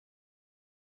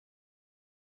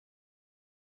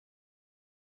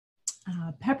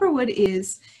Pepperwood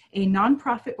is a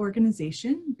nonprofit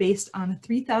organization based on a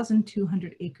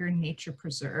 3,200 acre nature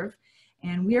preserve,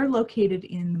 and we are located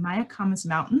in the Mayacamas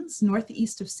Mountains,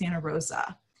 northeast of Santa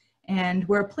Rosa. And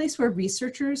we're a place where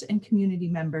researchers and community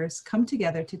members come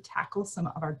together to tackle some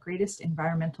of our greatest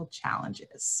environmental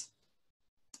challenges.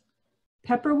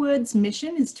 Pepperwood's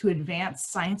mission is to advance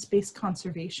science-based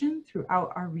conservation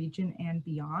throughout our region and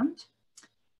beyond.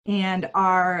 And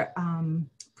our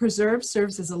preserve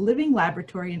serves as a living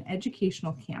laboratory and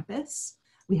educational campus.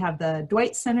 We have the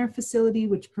Dwight Center facility,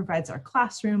 which provides our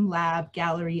classroom, lab,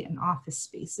 gallery, and office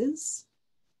spaces.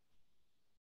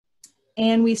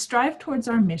 And we strive towards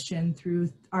our mission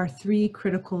through our 3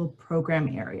 critical program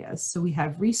areas. So we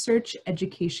have research,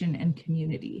 education, and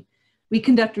community. We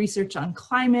conduct research on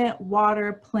climate,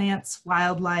 water, plants,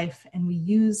 wildlife, and we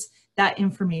use that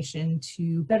information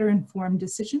to better inform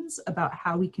decisions about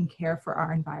how we can care for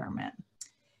our environment.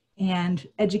 And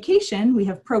education, we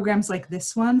have programs like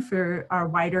this one for our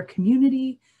wider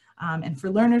community and for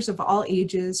learners of all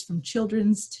ages, from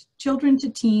children to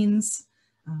teens,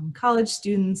 college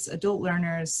students, adult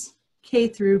learners, K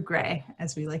through gray,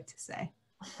 as we like to say.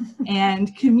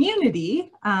 And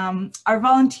community, our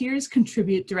volunteers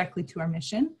contribute directly to our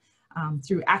mission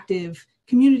through active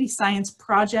community science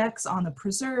projects on the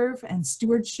preserve and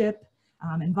stewardship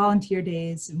and volunteer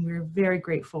days, and we're very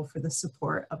grateful for the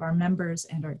support of our members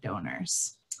and our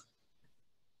donors.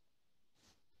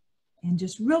 And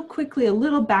just real quickly, a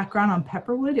little background on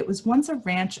Pepperwood. It was once a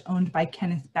ranch owned by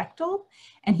Kenneth Bechtel,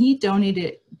 and he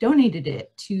donated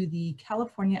it to the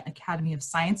California Academy of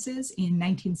Sciences in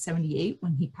 1978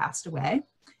 when he passed away.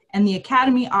 And the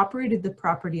Academy operated the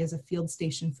property as a field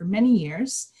station for many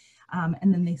years.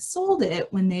 And then they sold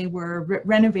it when they were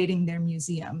renovating their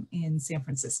museum in San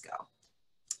Francisco.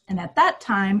 And at that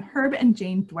time, Herb and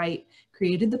Jane Dwight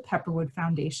created the Pepperwood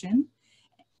Foundation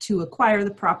to acquire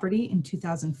the property in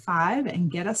 2005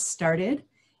 and get us started.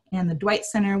 And the Dwight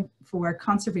Center for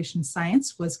Conservation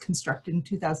Science was constructed in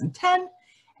 2010.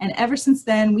 And ever since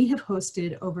then, we have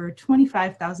hosted over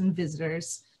 25,000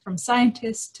 visitors, from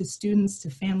scientists to students to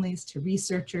families to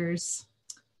researchers.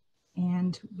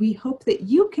 And we hope that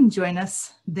you can join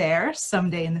us there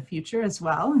someday in the future as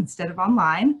well, instead of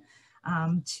online,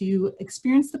 to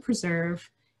experience the preserve.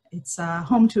 It's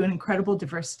home to an incredible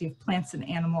diversity of plants and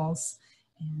animals.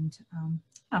 And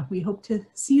we hope to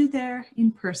see you there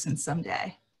in person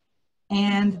someday.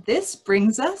 And this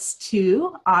brings us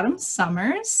to Autumn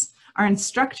Summers, our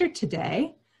instructor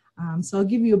today. So I'll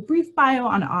give you a brief bio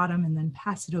on Autumn and then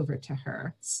pass it over to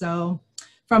her. So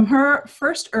from her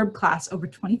first herb class over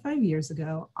 25 years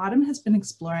ago, Autumn has been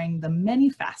exploring the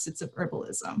many facets of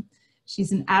herbalism.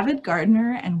 She's an avid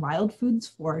gardener and wild foods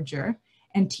forager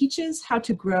and teaches how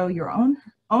to grow your own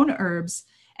herbs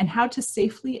and how to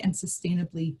safely and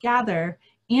sustainably gather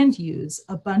and use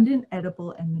abundant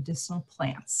edible and medicinal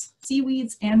plants,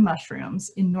 seaweeds, and mushrooms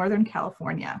in Northern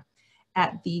California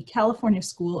at the California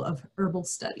School of Herbal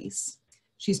Studies.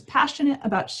 She's passionate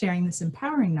about sharing this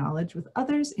empowering knowledge with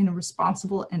others in a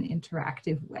responsible and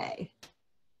interactive way.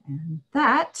 And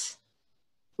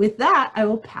with that, I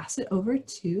will pass it over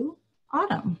to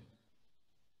Autumn.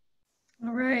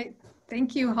 All right,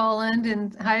 thank you, Holland,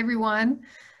 and hi, everyone.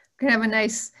 We're gonna have a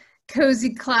nice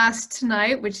cozy class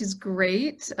tonight, which is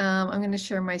great. I'm going to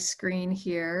share my screen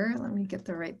here. Let me get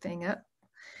the right thing up.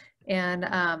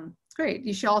 And great,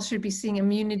 you all should be seeing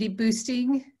immunity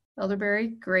boosting, elderberry,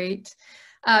 great.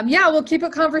 Yeah, we'll keep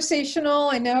it conversational.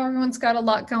 I know everyone's got a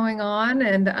lot going on,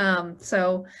 and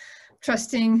so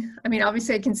trusting, I mean,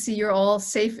 obviously I can see you're all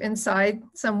safe inside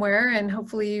somewhere, and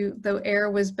hopefully the air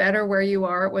was better where you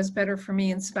are. It was better for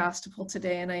me in Sebastopol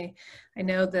today, and I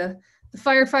know the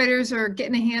firefighters are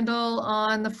getting a handle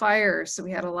on the fires. So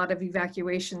we had a lot of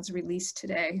evacuations released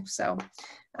today. So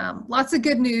lots of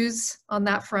good news on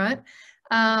that front.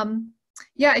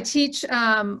 Yeah, I teach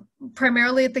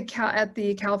primarily at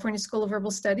the California School of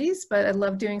Herbal Studies, but I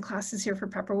love doing classes here for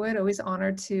Pepperwood. Always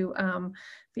honored to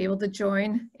be able to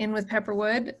join in with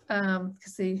Pepperwood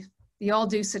because they all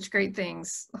do such great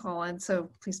things, Holland. So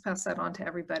please pass that on to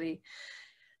everybody.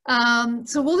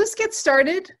 So we'll just get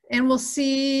started and we'll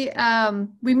see.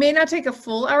 We may not take a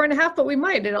full hour and a half, but we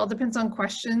might. It all depends on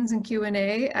questions and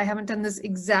Q&A. I haven't done this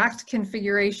exact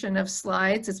configuration of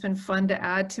slides. It's been fun to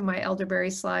add to my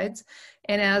elderberry slides.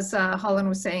 And as Holland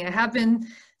was saying, I have been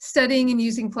studying and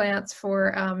using plants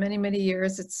for many, many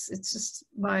years. It's just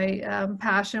my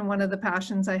passion, one of the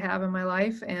passions I have in my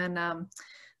life. And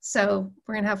so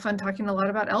we're gonna have fun talking a lot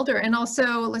about elder. And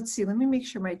also, let's see, let me make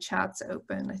sure my chat's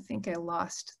open. I think I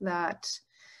lost that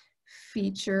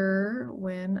feature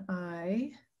when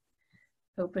I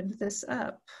opened this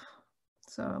up.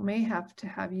 So I may have to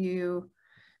have you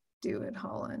do it,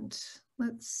 Holland.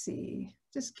 Let's see,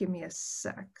 just give me a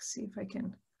sec, see if I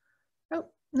can. Oh,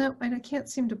 no, I can't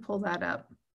seem to pull that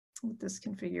up with this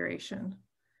configuration.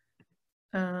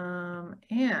 And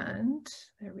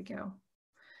there we go.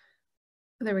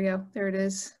 There we go, there it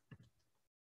is.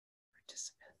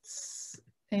 Participants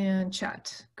and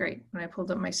chat, great. When I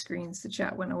pulled up my screens, the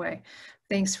chat went away.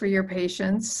 Thanks for your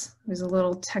patience. There's a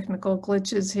little technical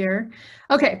glitches here.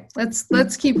 Okay,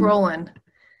 let's keep rolling.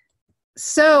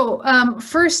 So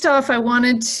first off, I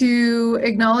wanted to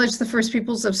acknowledge the First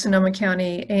Peoples of Sonoma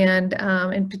County, and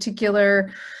in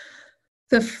particular,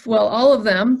 all of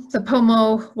them, the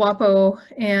Pomo, Wapo,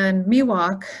 and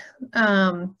Miwok,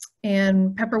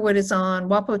 and Pepperwood is on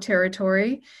Wapo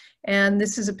territory. And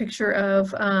this is a picture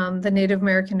of the Native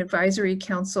American Advisory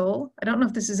Council. I don't know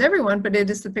if this is everyone, but it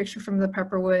is the picture from the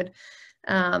Pepperwood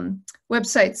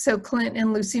website. So Clint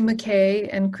and Lucy McKay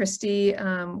and Christy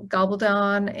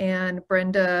Gobaldon and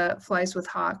Brenda Flies with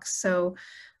Hawks. So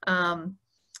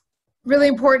really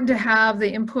important to have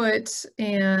the input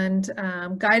and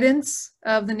guidance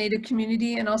of the Native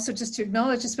community, and also just to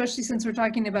acknowledge, especially since we're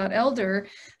talking about elder,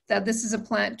 that this is a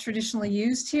plant traditionally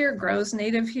used here, grows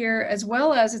native here, as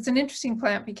well as it's an interesting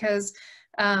plant because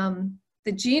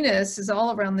the genus is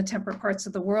all around the temperate parts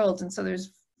of the world. And so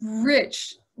there's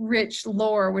rich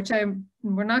lore, which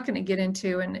we're not going to get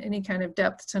into in any kind of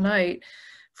depth tonight,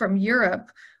 from Europe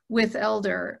with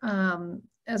elder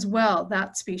as well,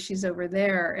 that species over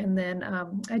there. And then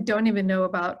I don't even know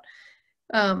about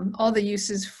all the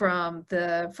uses from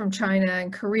China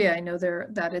and Korea. I know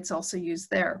that it's also used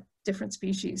there, different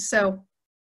species. So,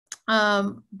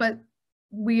 but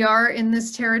we are in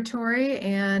this territory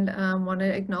and want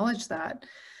to acknowledge that.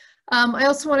 I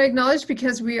also want to acknowledge,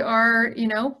 because we are,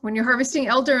 when you're harvesting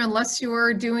elder, unless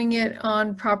you're doing it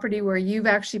on property where you've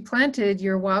actually planted,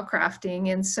 you're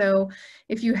wildcrafting. And so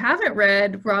if you haven't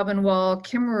read Robin Wall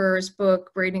Kimmerer's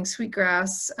book, Braiding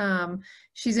Sweetgrass,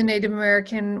 she's a Native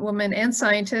American woman and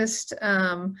scientist,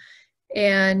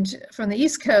 and from the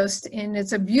East Coast, and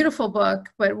it's a beautiful book,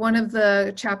 but one of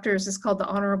the chapters is called The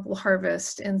Honorable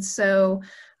Harvest. And so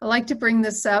I like to bring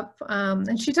this up,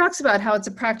 and she talks about how it's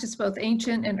a practice both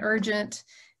ancient and urgent,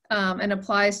 and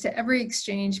applies to every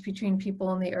exchange between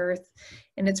people and the earth.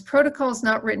 And its protocol is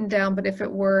not written down, but if it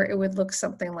were, it would look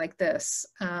something like this.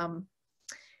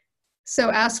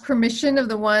 So ask permission of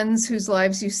the ones whose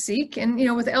lives you seek. And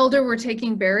with elder, we're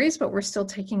taking berries, but we're still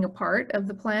taking a part of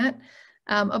the plant.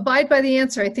 Abide by the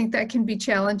answer. I think that can be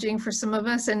challenging for some of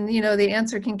us, and the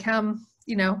answer can come,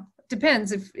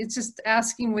 depends. If it's just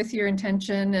asking with your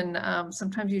intention, and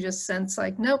sometimes you just sense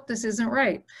like, nope, this isn't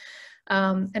right.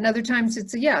 And other times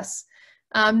it's a yes.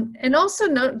 And also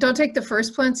don't take the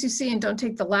first plants you see, and don't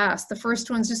take the last. The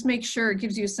first ones, just make sure it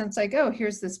gives you a sense like, oh,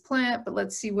 here's this plant, but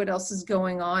let's see what else is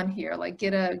going on here. Like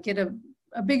get a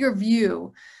bigger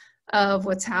view of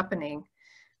what's happening.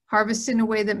 Harvest in a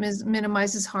way that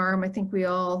minimizes harm. I think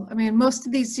most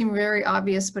of these seem very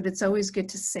obvious, but it's always good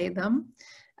to say them.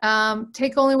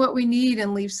 Take only what we need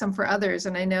and leave some for others.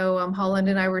 And I know Holland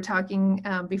and I were talking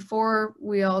before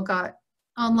we all got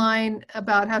online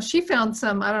about how she found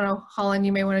some, I don't know, Holland,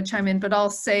 you may want to chime in, but I'll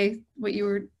say what you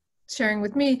were sharing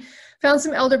with me. Found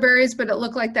some elderberries, but it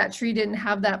looked like that tree didn't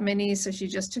have that many, so she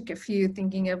just took a few,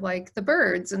 thinking of like the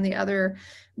birds and the other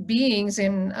beings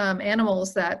and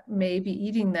animals that may be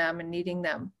eating them and needing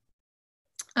them.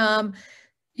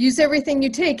 Use everything you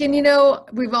take. And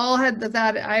we've all had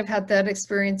that. I've had that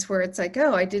experience where it's like,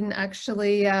 oh, I didn't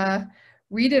actually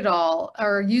read it all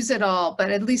or use it all,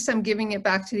 but at least I'm giving it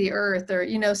back to the earth,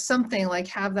 or something like,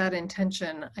 have that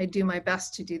intention. I do my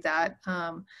best to do that.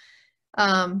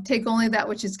 Take only that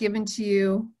which is given to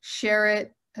you, share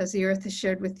it as the earth is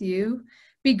shared with you.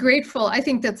 Be grateful. I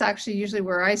think that's actually usually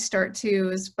where I start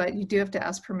too, but you do have to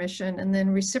ask permission and then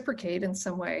reciprocate in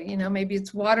some way. Maybe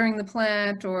it's watering the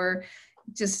plant or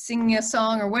just singing a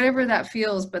song or whatever that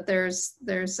feels, but there's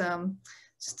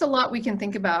just a lot we can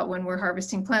think about when we're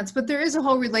harvesting plants, but there is a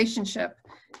whole relationship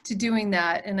to doing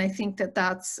that. And I think that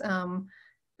that's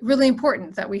really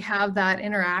important, that we have that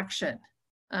interaction.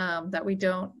 That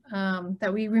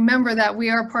we remember that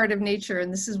we are part of nature,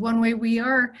 and this is one way we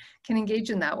can engage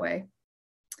in that way.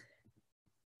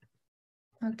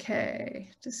 Okay,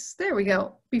 there we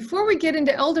go. Before we get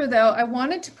into elder though, I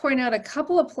wanted to point out a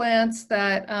couple of plants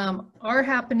that are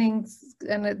happening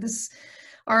and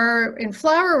are in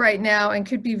flower right now and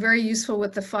could be very useful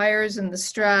with the fires and the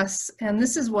stress. And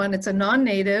this is one, it's a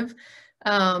non-native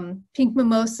pink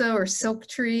mimosa or silk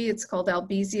tree. It's called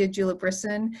Albizia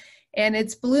julibrisson. And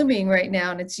it's blooming right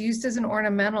now, and it's used as an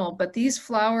ornamental, but these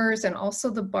flowers and also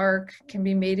the bark can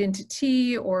be made into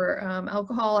tea or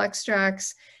alcohol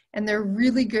extracts, and they're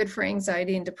really good for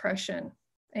anxiety and depression.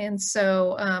 And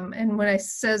so, and when it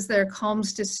says there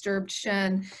calms disturbed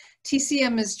Shen,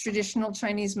 TCM is traditional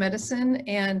Chinese medicine,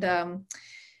 and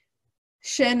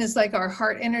Shen is like our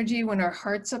heart energy when our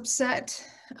heart's upset.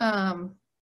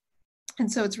 And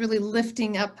so it's really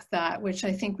lifting up that, which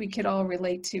I think we could all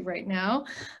relate to right now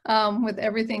with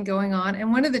everything going on.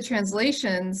 And one of the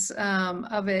translations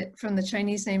of it from the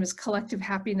Chinese name is collective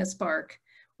happiness bark,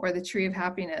 or the tree of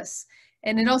happiness.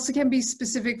 And it also can be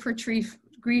specific for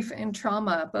grief and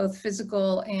trauma, both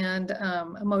physical and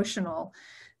emotional.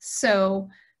 So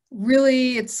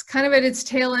really, it's kind of at its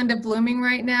tail end of blooming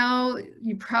right now.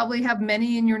 You probably have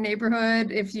many in your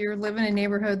neighborhood. If you live in a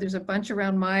neighborhood, there's a bunch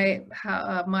around my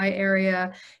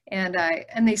area, and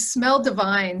they smell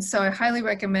divine. So I highly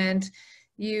recommend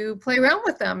you play around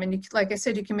with them. And you, like I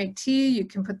said, you can make tea. You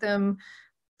can put them,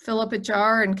 fill up a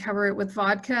jar and cover it with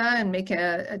vodka and make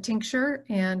a tincture,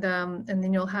 and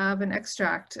then you'll have an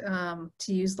extract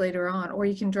to use later on. Or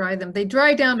you can dry them. They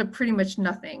dry down to pretty much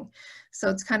nothing. So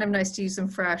it's kind of nice to use them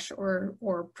fresh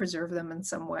or preserve them in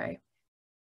some way.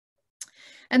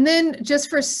 And then just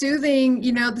for soothing,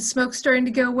 you know, the smoke's starting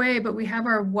to go away, but we have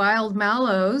our wild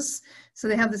mallows. So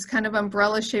they have this kind of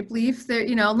umbrella shaped leaf. They're,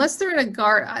 you know, unless they're in a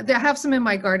garden, I have some in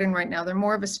my garden right now. They're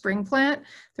more of a spring plant.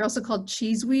 They're also called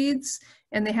cheeseweeds,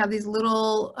 and they have these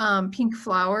little pink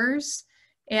flowers,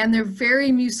 and they're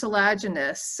very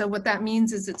mucilaginous. So what that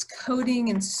means is it's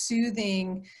coating and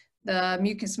soothing the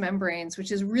mucous membranes,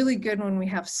 which is really good when we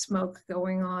have smoke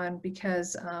going on,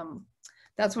 because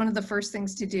that's one of the first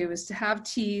things to do, is to have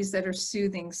teas that are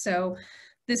soothing. So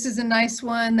this is a nice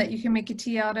one that you can make a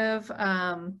tea out of,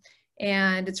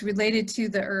 and it's related to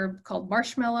the herb called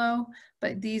marshmallow,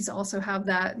 but these also have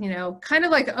that, you know, kind of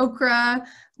like okra,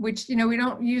 which, you know, we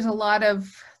don't use a lot of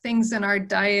things in our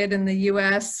diet in the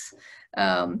US,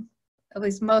 at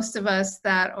least most of us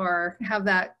that have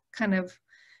that kind of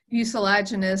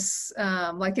mucilaginous,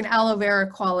 like an aloe vera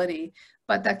quality,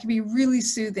 but that can be really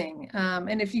soothing.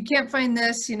 And if you can't find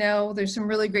this, you know, there's some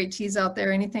really great teas out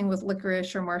there, anything with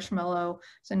licorice or marshmallow.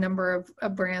 There's a number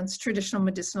of brands. Traditional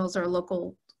Medicinals, our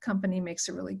local company, makes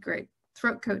a really great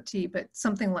throat coat tea, but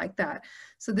something like that.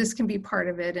 So this can be part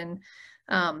of it, and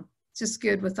just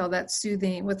good with all that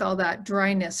soothing, with all that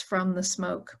dryness from the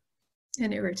smoke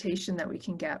and irritation that we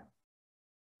can get.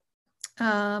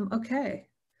 Okay.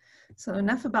 So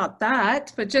enough about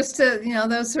that, but just to, you know,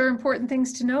 those are important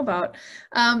things to know about.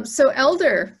 So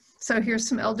elder, so here's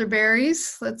some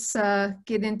elderberries. Let's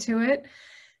get into it.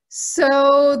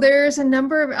 So there's a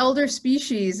number of elder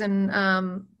species, and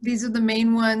these are the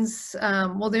main ones.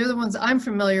 Well, they're the ones I'm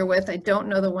familiar with. I don't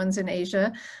know the ones in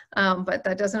Asia, but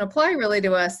that doesn't apply really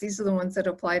to us. These are the ones that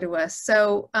apply to us.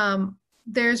 So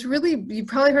there's really, you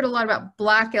probably heard a lot about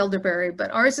black elderberry,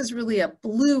 but ours is really a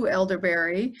blue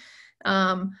elderberry.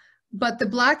 But the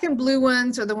black and blue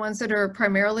ones are the ones that are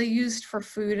primarily used for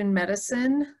food and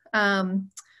medicine.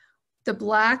 The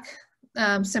black,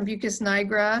 Sambucus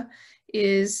nigra,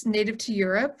 is native to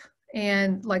Europe.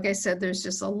 And like I said, there's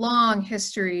just a long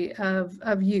history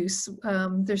of use.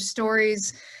 There's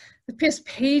stories, just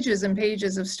pages and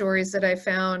pages of stories that I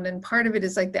found. And part of it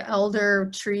is like the elder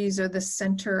trees are the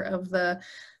center of the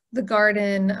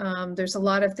garden. There's a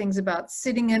lot of things about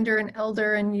sitting under an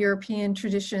elder in European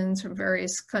traditions from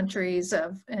various countries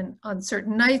and on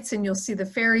certain nights, and you'll see the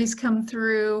fairies come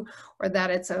through, or that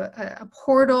it's a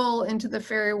portal into the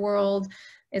fairy world.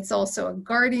 It's also a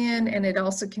guardian, and it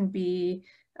also can be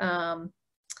kind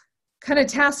of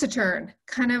taciturn,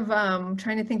 kind of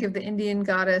trying to think of the Indian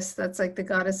goddess that's like the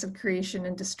goddess of creation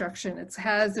and destruction.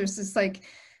 There's this like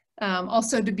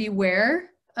also to beware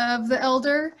of the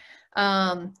elder.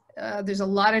 There's a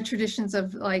lot of traditions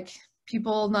of like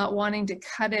people not wanting to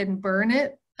cut it and burn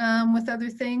it with other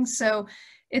things. So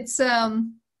it's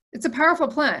a powerful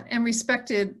plant and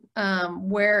respected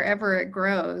wherever it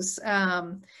grows.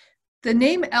 The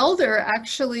name elder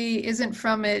actually isn't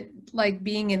from it like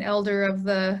being an elder of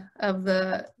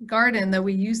the garden, though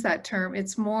we use that term.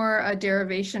 It's more a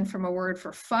derivation from a word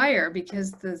for fire,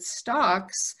 because the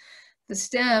stalks, the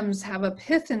stems, have a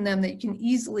pith in them that you can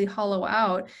easily hollow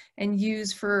out and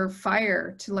use for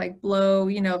fire to like blow,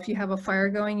 you know, if you have a fire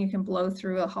going, you can blow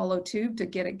through a hollow tube to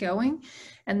get it going.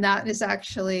 And that is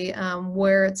actually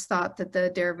where it's thought that the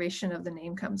derivation of the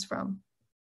name comes from.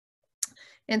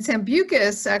 And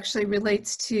Sambucus actually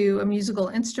relates to a musical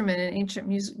instrument, an ancient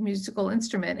musical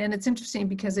instrument. And it's interesting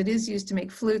because it is used to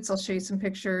make flutes. I'll show you some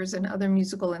pictures, and other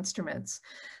musical instruments.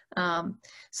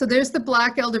 So there's the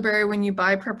black elderberry when you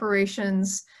buy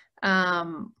preparations.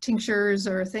 tinctures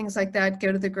or things like that,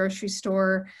 go to the grocery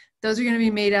store. Those are going to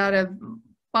be made out of,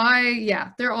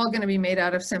 they're all going to be made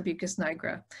out of Sambucus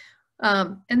nigra.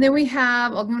 And then we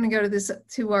have, I'm going to go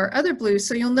to our other blue.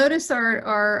 So you'll notice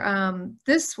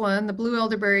this one, the blue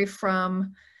elderberry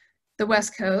from the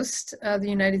West Coast of the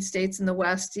United States in the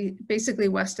West, basically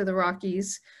west of the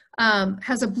Rockies,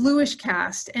 has a bluish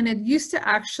cast, and it used to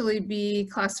actually be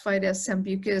classified as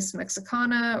Sambucus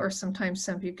mexicana or sometimes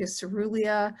Sambucus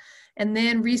cerulea. And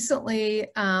then recently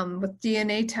with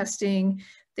DNA testing,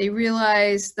 they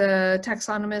realized, the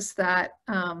taxonomists, that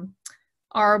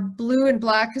our blue and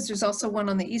black, because there's also one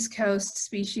on the East Coast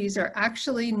species, are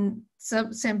actually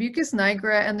Sambucus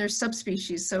nigra and their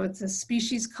subspecies. So it's a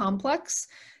species complex.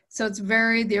 So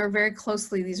they're very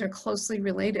closely, these are closely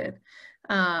related.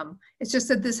 It's just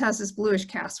that this has this bluish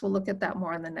cast. We'll look at that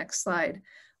more on the next slide.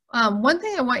 One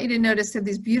thing I want you to notice are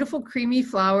these beautiful creamy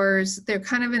flowers. They're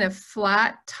kind of in a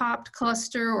flat topped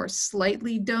cluster or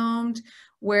slightly domed,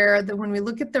 where when we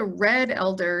look at the red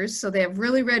elders, so they have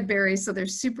really red berries, so they're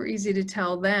super easy to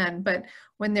tell then, but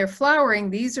when they're flowering,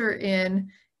 these are in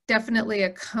definitely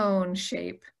a cone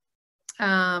shape.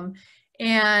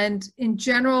 And in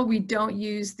general, we don't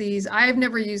use these. I've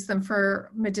never used them for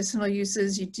medicinal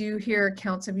uses. You do hear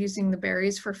accounts of using the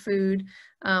berries for food.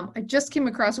 I just came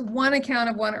across one account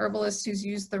of one herbalist who's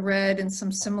used the red in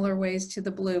some similar ways to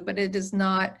the blue, but it is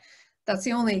not, that's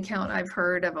the only account I've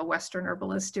heard of a Western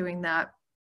herbalist doing that.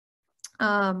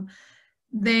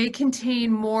 They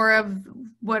contain more of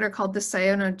what are called the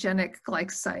cyanogenic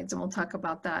glycosides, and we'll talk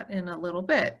about that in a little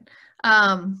bit.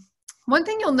 One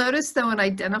thing you'll notice though in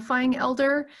identifying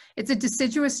elder, it's a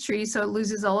deciduous tree, so it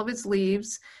loses all of its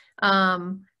leaves.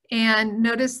 And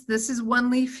notice this is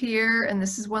one leaf here and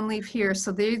this is one leaf here.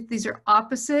 So these are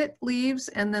opposite leaves,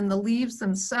 and then the leaves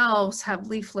themselves have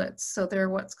leaflets. So they're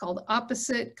what's called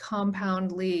opposite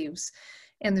compound leaves.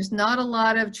 And there's not a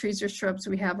lot of trees or shrubs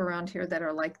we have around here that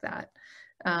are like that.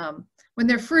 When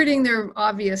they're fruiting, they're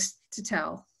obvious to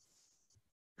tell,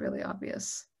 really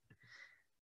obvious.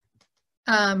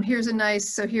 Here's a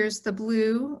nice, so here's the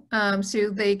blue.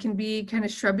 So they can be kind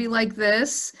of shrubby like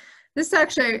this. This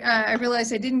actually, I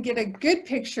realized I didn't get a good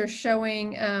picture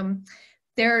showing,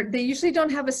 they usually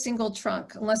don't have a single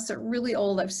trunk unless they're really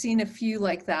old. I've seen a few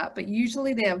like that, but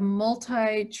usually they have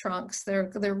multi-trunks.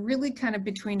 They're really kind of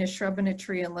between a shrub and a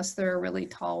tree unless they're a really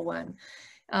tall one.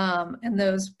 And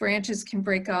those branches can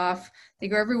break off. They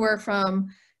go everywhere from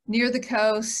near the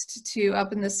coast to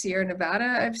up in the Sierra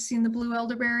Nevada. I've seen the blue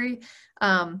elderberry.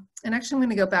 And actually, I'm going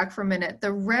to go back for a minute.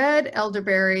 The red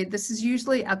elderberry, this is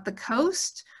usually at the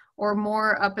coast or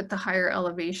more up at the higher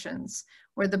elevations,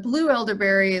 where the blue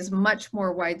elderberry is much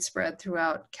more widespread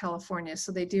throughout California.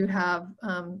 So they do have,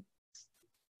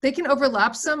 they can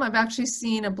overlap some. I've actually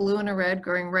seen a blue and a red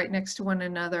growing right next to one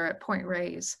another at Point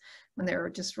Reyes when they were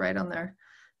just right on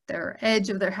their edge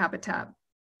of their habitat.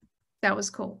 That was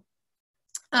cool.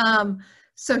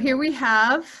 So here we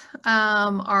have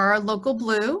our local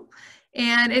blue,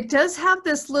 and it does have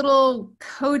this little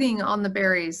coating on the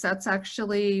berries. That's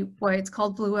actually why it's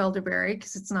called blue elderberry,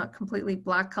 because it's not completely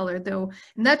black colored though.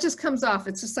 And that just comes off.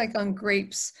 It's just like on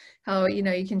grapes, how, you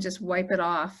know, you can just wipe it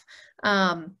off.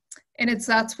 And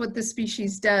that's what the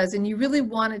species does. And you really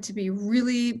want it to be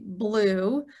really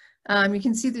blue. You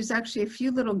can see there's actually a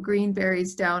few little green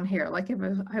berries down here. Like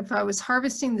if I was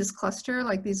harvesting this cluster,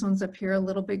 like these ones up here, a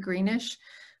little bit greenish,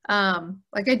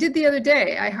 like I did the other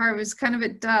day, I harvest kind of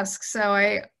at dusk.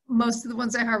 So most of the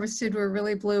ones I harvested were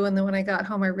really blue. And then when I got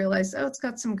home, I realized, oh, it's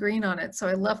got some green on it. So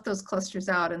I left those clusters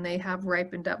out and they have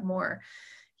ripened up more.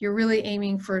 You're really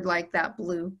aiming for like that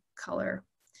blue color.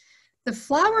 The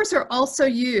flowers are also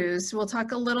used. We'll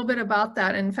talk a little bit about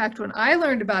that. And in fact, when I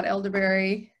learned about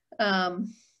elderberry,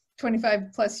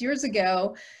 25 plus years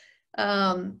ago,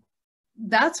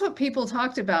 that's what people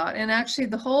talked about. And actually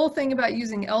the whole thing about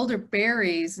using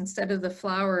elderberries instead of the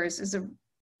flowers is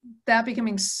that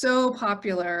becoming so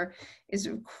popular is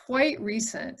quite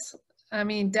recent. I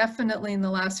mean, definitely in the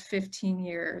last 15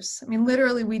 years. I mean,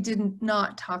 literally we did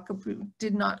not talk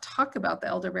about the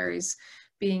elderberries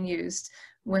being used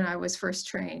when I was first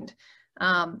trained.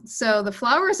 So the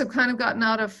flowers have kind of gotten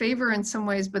out of favor in some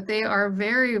ways, but they are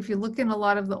if you look in a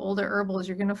lot of the older herbals,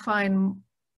 you're going to find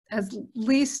at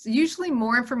least usually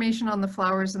more information on the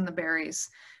flowers than the berries.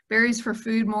 Berries for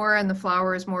food more, and the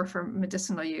flowers more for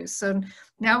medicinal use. So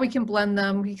now we can blend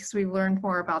them because we've learned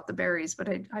more about the berries, but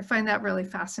I find that really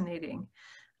fascinating,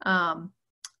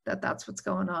 that's what's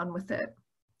going on with it.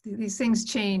 These things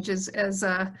change as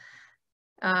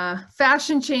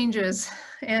fashion changes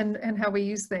and how we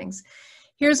use things.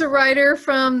 Here's a writer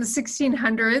from the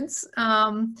 1600s.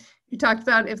 You talked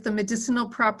about if the medicinal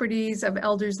properties of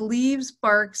elder's leaves,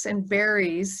 barks, and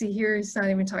berries, see here he's not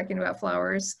even talking about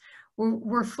flowers,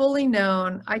 were fully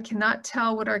known. I cannot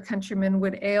tell what our countryman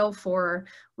would ail for,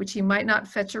 which he might not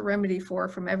fetch a remedy for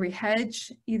from every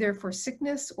hedge, either for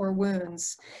sickness or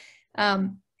wounds.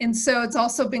 And so it's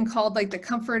also been called like the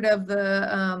comfort of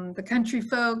the country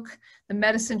folk, the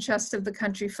medicine chest of the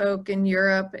country folk in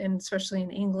Europe and especially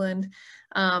in England.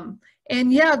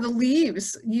 And yeah, the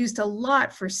leaves used a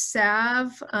lot for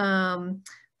salve.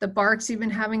 The bark's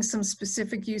even having some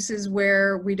specific uses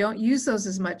where we don't use those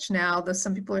as much now, though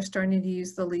some people are starting to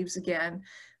use the leaves again,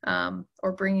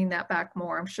 or bringing that back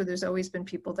more. I'm sure there's always been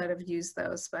people that have used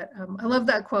those, but I love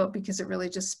that quote because it really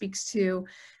just speaks to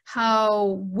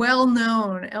how well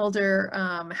known elder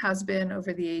has been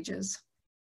over the ages.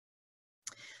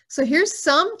 So here's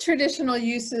some traditional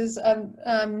uses of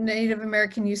Native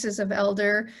American uses of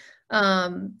elder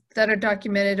that are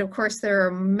documented. Of course, there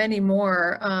are many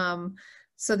more.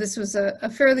 So this was a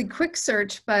fairly quick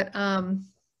search, but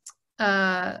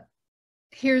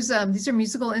here's, these are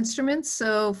musical instruments.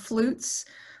 So flutes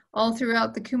all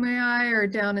throughout the Kumeyaay or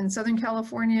down in Southern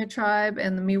California tribe,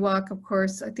 and the Miwok, of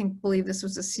course, believe this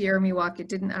was a Sierra Miwok. It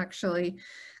didn't actually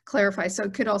clarify. So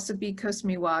it could also be Coast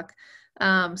Miwok.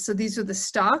 So these are the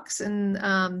stalks,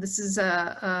 and this is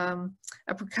a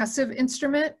percussive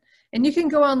instrument. And you can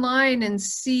go online and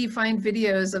find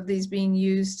videos of these being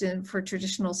used for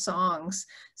traditional songs.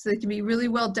 So they can be really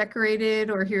well decorated,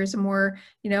 or here's a more,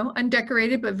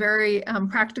 undecorated, but very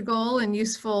practical and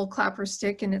useful clapper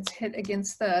stick. And it's hit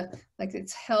against like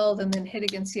it's held and then hit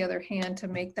against the other hand to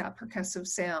make that percussive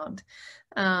sound.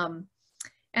 And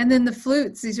then the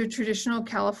flutes, these are traditional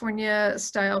California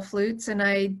style flutes. And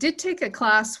I did take a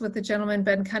class with a gentleman,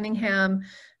 Ben Cunningham,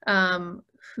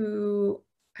 who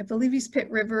I believe he's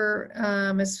Pitt River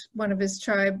as one of his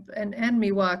tribe, and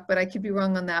Miwok, but I could be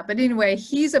wrong on that. But anyway,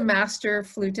 he's a master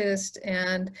flutist,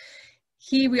 and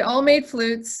we all made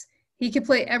flutes. He could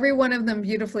play every one of them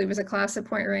beautifully. It was a class at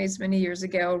Point Reyes many years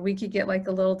ago. We could get like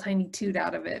a little tiny toot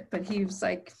out of it, but he was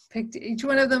like, picked each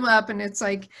one of them up, and it's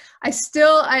like, I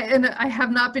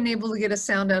have not been able to get a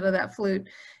sound out of that flute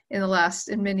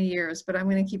in many years, but I'm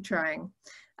gonna keep trying.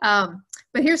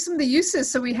 But here's some of the uses.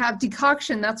 So we have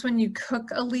decoction. That's when you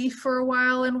cook a leaf for a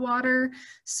while in water.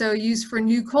 So used for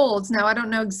new colds. Now, I don't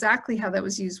know exactly how that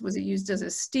was used. Was it used as a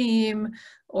steam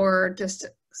or just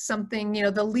something?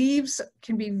 The leaves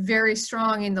can be very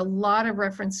strong, and a lot of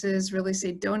references really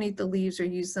say don't eat the leaves or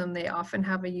use them. They often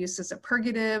have a use as a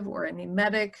purgative or an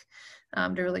emetic to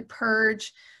really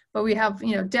purge. But we have,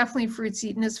 definitely fruits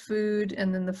eaten as food,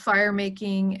 and then the fire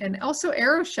making, and also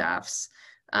arrow shafts.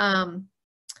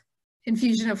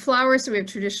 Infusion of flowers, so we have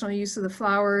traditional use of the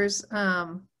flowers.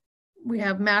 We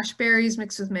have mashed berries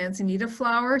mixed with manzanita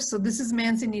flour. So this is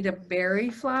manzanita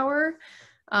berry flour,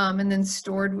 and then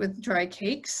stored with dry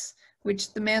cakes,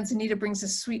 which the manzanita brings a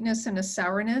sweetness and a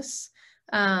sourness.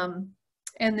 And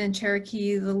then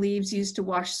Cherokee, the leaves used to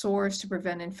wash sores to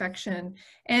prevent infection.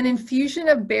 And infusion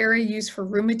of berry used for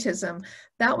rheumatism.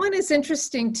 That one is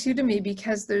interesting too to me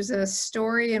because there's a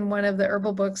story in one of the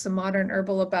herbal books, The Modern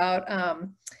Herbal, about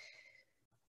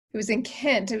it was in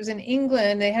Kent, it was in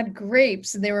England, they had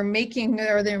grapes and they were making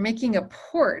a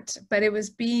port, but it was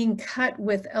being cut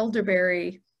with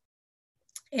elderberry.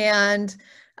 And,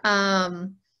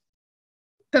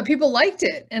 but people liked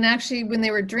it. And actually when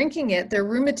they were drinking it, their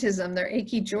rheumatism, their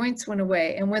achy joints went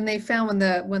away. And when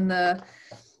the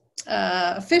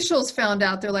officials found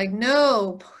out, they're like,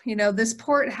 no, this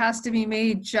port has to be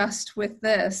made just with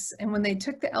this. And when they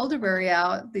took the elderberry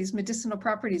out, these medicinal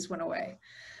properties went away.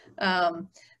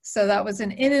 So that was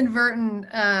an inadvertent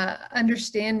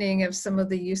understanding of some of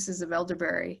the uses of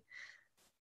elderberry.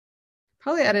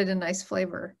 Probably added a nice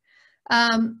flavor.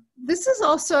 This is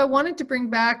also, I wanted to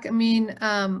bring back,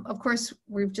 of course,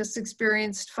 we've just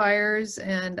experienced fires,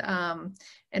 and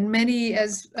many,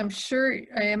 as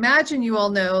I imagine you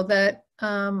all know, that,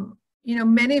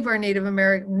 many of our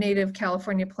native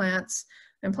California plants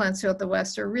and plants throughout the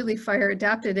West are really fire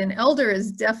adapted, and elder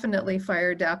is definitely fire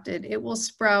adapted. It will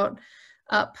sprout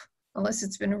up unless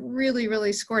it's been really,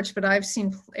 really scorched, but I've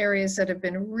seen areas that have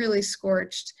been really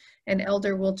scorched, and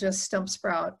elder will just stump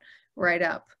sprout right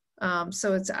up.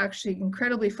 So it's actually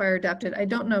incredibly fire adapted. I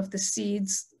don't know if the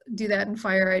seeds do that in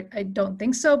fire. I don't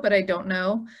think so, but I don't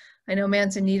know. I know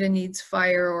manzanita needs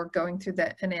fire or going through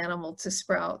an animal to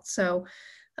sprout. So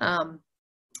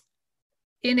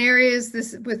in areas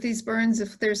with these burns,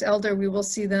 if there's elder, we will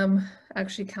see them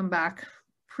actually come back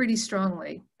pretty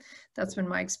strongly. That's been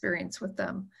my experience with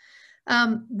them.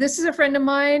 This is a friend of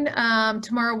mine,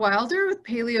 Tamara Wilder with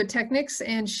Paleotechnics,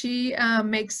 and she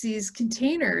makes these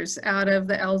containers out of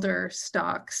the elder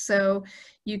stalks. So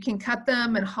you can cut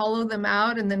them and hollow them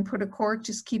out and then put a cork,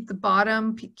 just keep the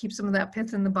bottom, keep some of that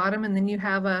pith in the bottom, and then you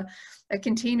have a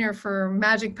container for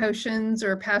magic potions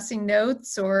or passing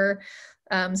notes or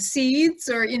seeds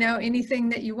or, you know, anything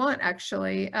that you want,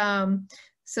 actually.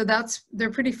 So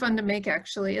they're pretty fun to make,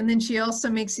 actually. And then she also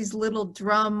makes these little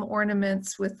drum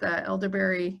ornaments with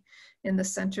elderberry in the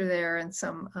center there and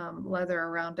some leather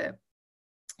around it.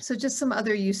 So just some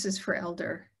other uses for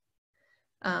elder.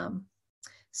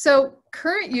 So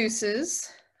current uses,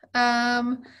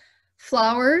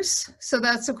 flowers. So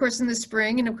that's of course in the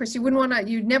spring, and of course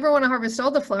you'd never want to harvest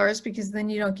all the flowers because then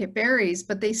you don't get berries,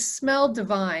 but they smell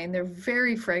divine. They're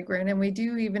very fragrant, and we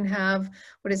do even have,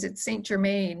 what is it, Saint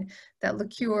Germain, that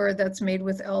liqueur that's made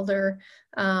with elder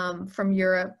from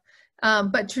Europe.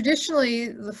 But traditionally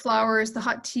the flowers, the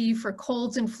hot tea for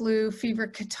colds and flu, fever,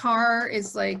 catarrh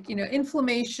is like, you know,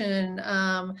 inflammation,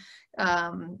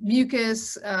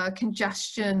 mucus,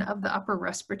 congestion of the upper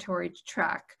respiratory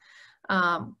tract.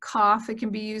 Cough it can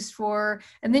be used for,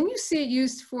 and then you see it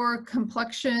used for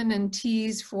complexion and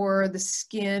teas for the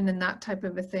skin and that type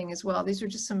of a thing as well. These are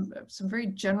just some very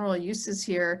general uses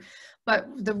here, but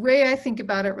the way I think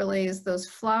about it really is those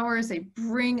flowers, they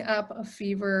bring up a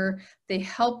fever, they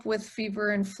help with fever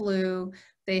and flu,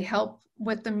 they help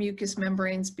with the mucous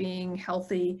membranes being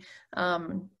healthy.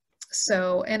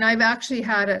 So, and I've actually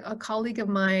had a colleague of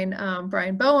mine,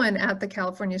 Brian Bowen at the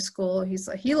California School,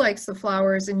 he likes the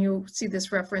flowers, and you'll see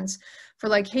this reference for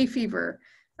like hay fever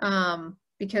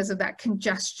because of that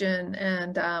congestion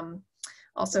and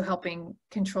also helping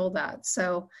control that.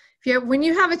 So when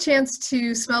you have a chance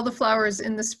to smell the flowers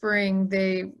in the spring,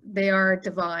 they are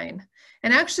divine.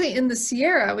 And actually in the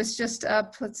Sierra, I was just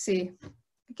up, let's see,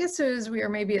 I guess we were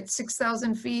maybe at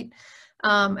 6,000 feet.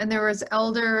 And there was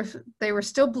elder, they were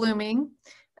still blooming,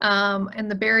 and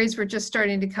the berries were just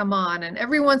starting to come on. And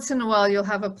every once in a while, you'll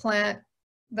have a plant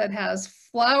that has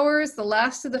flowers, the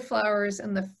last of the flowers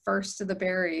and the first of the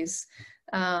berries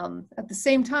at the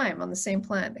same time on the same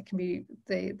plant. It can be,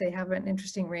 they have an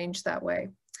interesting range that way.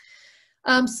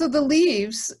 So the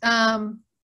leaves,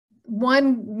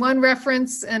 one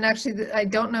reference, and actually I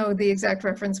don't know the exact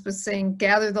reference, was saying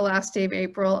gather the last day of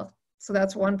April. So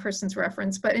that's one person's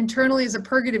reference, but internally as a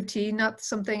purgative tea, not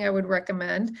something I would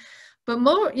recommend, but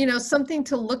more, you know, something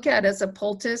to look at as a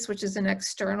poultice, which is an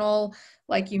external,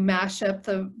 like you mash up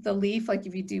the leaf, like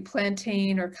if you do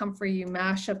plantain or comfrey, you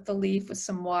mash up the leaf with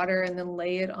some water and then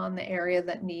lay it on the area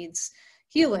that needs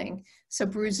healing. So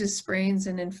bruises, sprains,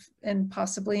 and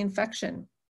possibly infection.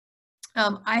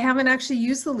 I haven't actually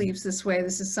used the leaves this way.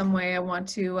 This is some way I want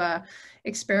to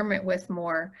experiment with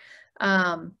more.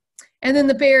 And then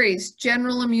the berries,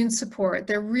 general immune support.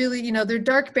 They're really, you know, they're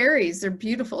dark berries. They're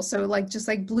beautiful. So like, just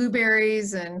like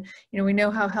blueberries, and, you know, we know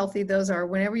how healthy those are.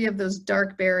 Whenever you have those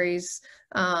dark berries,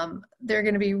 they're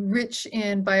going to be rich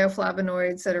in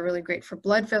bioflavonoids that are really great for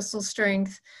blood vessel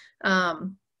strength.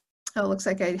 Oh, it looks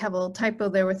like I have a little typo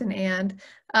there with an and.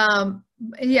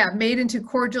 Yeah, made into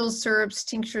cordials, syrups,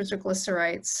 tinctures, or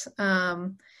glycerites.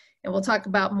 And we'll talk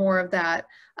about more of that.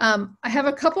 I have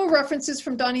a couple references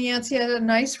from Donnie Yancey. Had a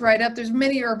nice write-up. There's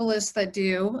many herbalists that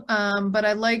do, but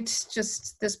I liked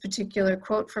just this particular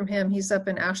quote from him. He's up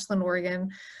in Ashland, Oregon.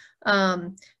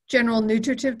 General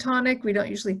nutritive tonic. We don't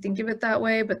usually think of it that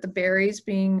way, but the berries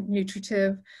being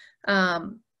nutritive.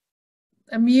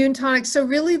 Immune tonic. So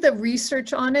really the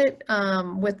research on it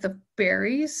with the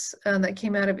berries that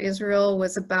came out of Israel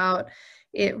was about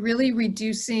it really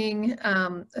reducing,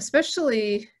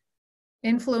 especially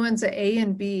influenza A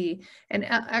and B, and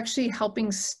actually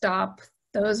helping stop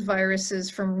those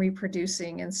viruses from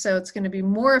reproducing. And so it's going to be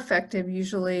more effective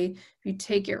usually if you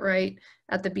take it right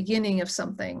at the beginning of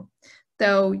something.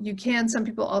 Though you can, some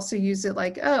people also use it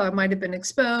like, oh, I might have been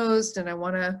exposed and I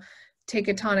want to take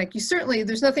a tonic. You certainly,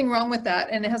 there's nothing wrong with that.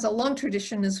 And it has a long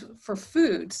tradition is for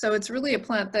food. So it's really a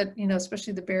plant that, you know,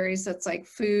 especially the berries, that's like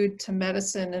food to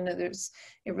medicine, and it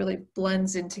really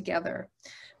blends in together.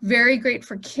 Very great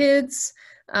for kids.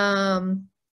 I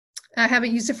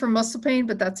haven't used it for muscle pain,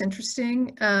 but that's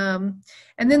interesting. And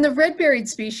then the red-berried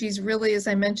species really, as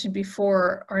I mentioned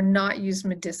before, are not used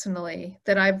medicinally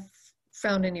that I've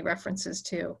found any references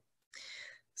to.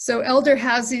 So elder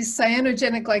has these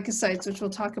cyanogenic glycosides, which we'll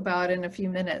talk about in a few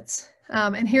minutes.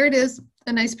 And here it is,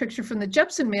 a nice picture from the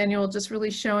Jepson manual, just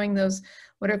really showing those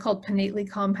what are called pinnately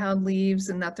compound leaves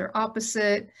and that they're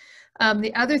opposite.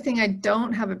 The other thing I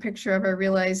don't have a picture of, I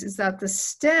realize, is that the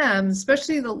stems,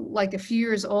 especially like a few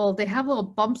years old, they have little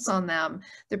bumps on them.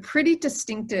 They're pretty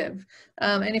distinctive.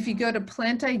 And if you go to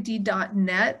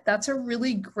plantid.net, that's a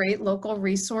really great local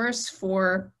resource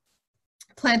for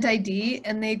plant ID,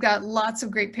 and they've got lots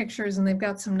of great pictures, and they've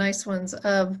got some nice ones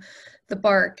of the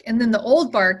bark. And then the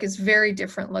old bark is very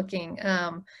different looking.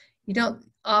 You don't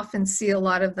often see a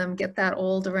lot of them get that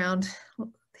old around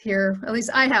here. At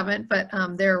least I haven't, but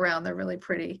they're around. They're really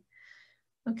pretty.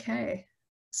 Okay.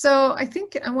 So I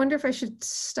wonder if I should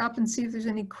stop and see if there's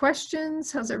any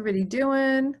questions. How's everybody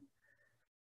doing?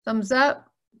 Thumbs up.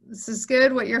 This is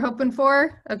good, what you're hoping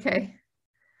for? Okay.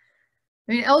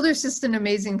 I mean, elder's just an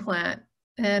amazing plant.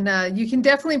 And you can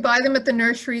definitely buy them at the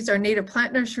nurseries. Our native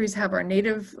plant nurseries have our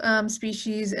native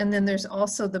species. And then there's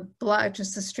also the black,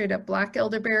 just a straight up black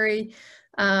elderberry.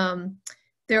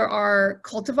 There are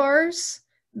cultivars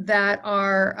that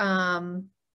are,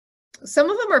 some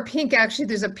of them are pink, actually.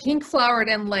 There's a pink flowered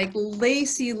and like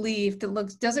lacy leaf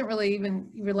that doesn't really even,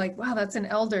 you're like, wow, that's an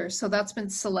elder. So that's been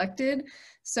selected.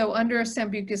 So under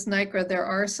Sambucus nigra, there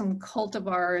are some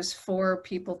cultivars for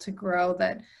people to grow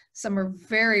that some are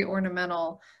very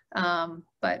ornamental,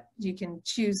 but you can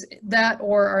choose that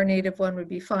or our native one would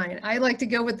be fine. I like to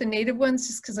go with the native ones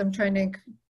just because I'm trying to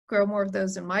grow more of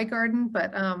those in my garden,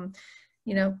 but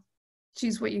you know,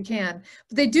 choose what you can.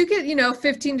 But they do get, you know,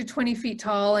 15 to 20 feet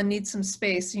tall and need some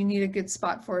space. You need a good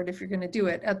spot for it if you're going to do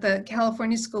it. At the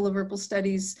California School of Herbal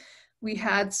Studies, we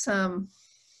had some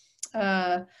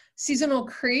seasonal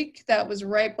creek that was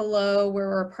right below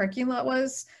where our parking lot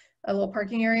was, a little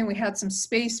parking area, and we had some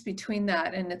space between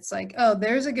that. And it's like, oh,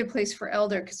 there's a good place for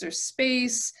elder because there's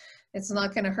space. It's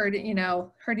not going to hurt it, you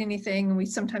know, hurt anything. And we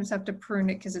sometimes have to prune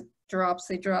it because it drops.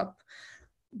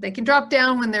 They can drop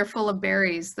down when they're full of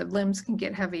berries. The limbs can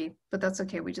get heavy, but that's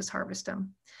okay. We just harvest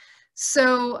them.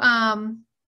 So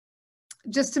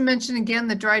just to mention again,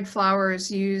 the dried flower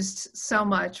is used so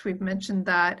much. We've mentioned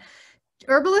that.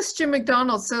 Herbalist Jim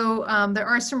McDonald. So there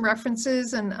are some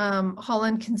references, and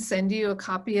Holland can send you a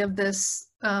copy of this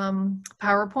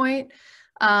PowerPoint.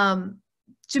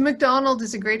 Jim McDonald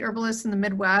is a great herbalist in the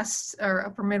Midwest or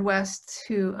Upper Midwest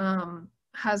who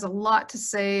has a lot to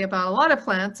say about a lot of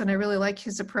plants, and I really like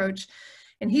his approach.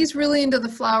 And he's really into the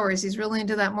flowers. He's really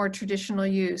into that more traditional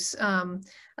use.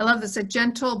 I love this, a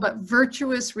gentle but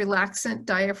virtuous relaxant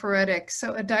diaphoretic.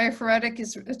 So a diaphoretic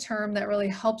is a term that really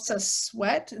helps us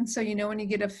sweat. And so, you know, when you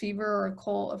get a fever or a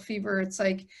cold, a fever, it's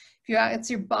like, it's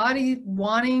your body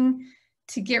wanting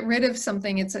to get rid of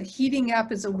something. It's a heating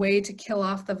up as a way to kill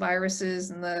off the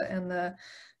viruses and the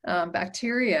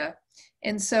bacteria.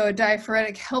 And so a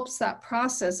diaphoretic helps that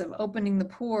process of opening the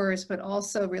pores, but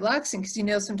also relaxing, because you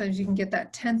know sometimes you can get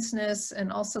that tenseness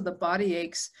and also the body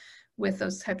aches with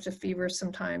those types of fevers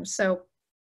sometimes. So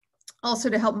also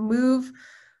to help move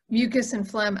mucus and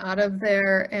phlegm out of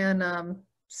there and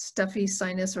stuffy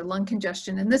sinus or lung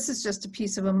congestion. And this is just a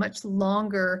piece of a much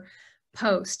longer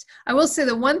post. I will say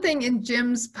the one thing in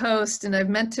Jim's post, and I've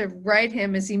meant to write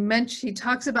him, is he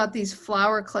talks about these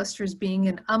flower clusters being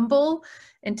an umbel,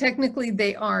 and technically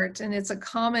they aren't, and it's a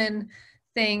common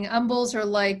thing. Umbels are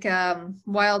like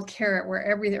wild carrot,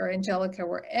 or angelica,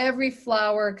 where every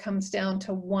flower comes down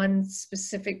to one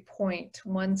specific point,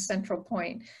 one central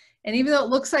point. And even though it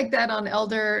looks like that on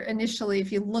elder initially,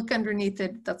 if you look underneath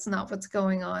it, that's not what's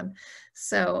going on.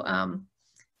 So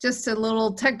just a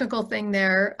little technical thing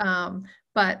there.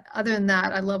 But other than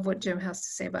that, I love what Jim has to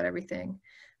say about everything.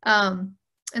 And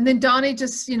then Donnie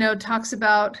just, you know, talks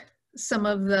about some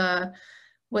of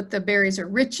what the berries are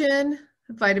rich in,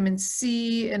 vitamin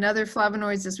C and other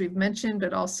flavonoids, as we've mentioned,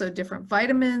 but also different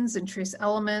vitamins and trace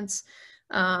elements.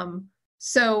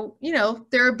 So, you know,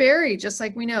 they're a berry, just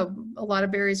like we know a lot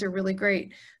of berries are really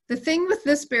great. The thing with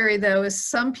this berry, though, is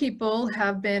some people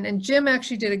have been, and Jim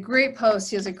actually did a great post.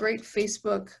 He has a great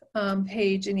Facebook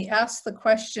page, and he asked the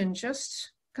question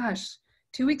just, gosh,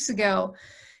 2 weeks ago,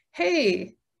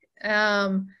 hey,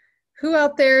 who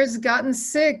out there has gotten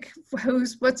sick?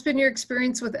 What's been your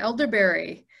experience with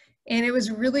elderberry? And it was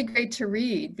really great to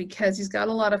read because he's got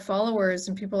a lot of followers,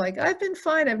 and people are like, I've been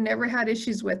fine. I've never had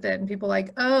issues with it. And people are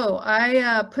like, oh,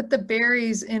 I put the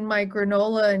berries in my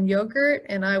granola and yogurt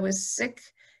and I was sick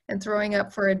and throwing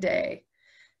up for a day.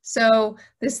 So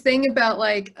this thing about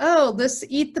like, oh, let's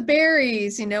eat the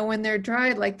berries, you know, when they're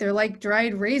dried, like they're like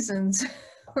dried raisins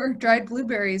or dried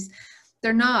blueberries.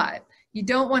 They're not. You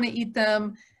don't want to eat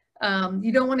them.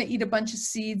 You don't want to eat a bunch of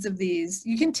seeds of these.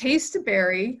 You can taste a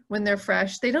berry when they're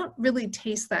fresh. They don't really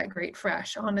taste that great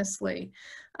fresh, honestly.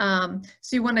 So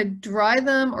you want to dry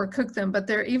them or cook them, but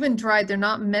they're even dried. They're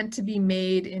not meant to be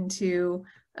made into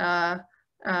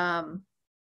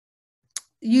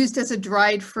used as a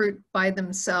dried fruit by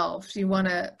themselves. You want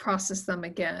to process them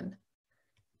again.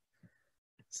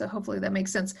 So hopefully that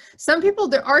makes sense.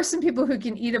 There are some people who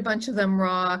can eat a bunch of them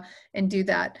raw and do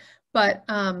that. But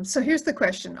so here's the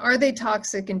question. Are they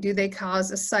toxic and do they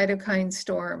cause a cytokine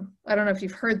storm? I don't know if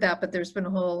you've heard that, but there's been a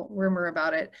whole rumor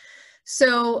about it.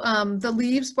 So the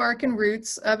leaves, bark, and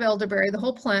roots of elderberry, the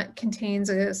whole plant contains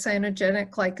a cyanogenic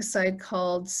glycoside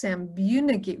called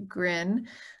sambunagrin.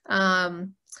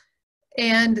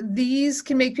 And these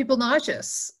can make people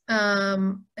nauseous.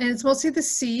 And it's mostly the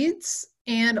seeds,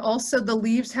 and also the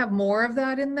leaves have more of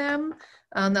that in them.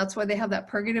 That's why they have that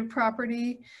purgative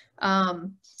property.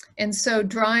 And so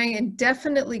drying and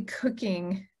definitely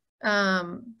cooking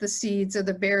the seeds or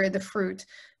the berry, the fruit,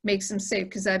 makes them safe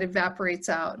because that evaporates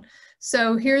out.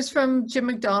 So here's from Jim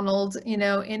McDonald, you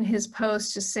know, in his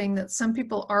post, just saying that some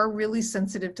people are really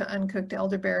sensitive to uncooked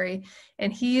elderberry.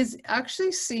 And he is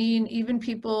actually seen even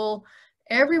people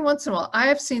every once in a while. I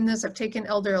have seen this. I've taken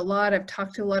elder a lot. I've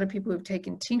talked to a lot of people who've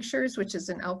taken tinctures, which is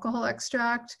an alcohol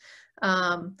extract.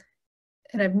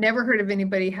 And I've never heard of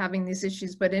anybody having these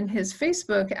issues, but in his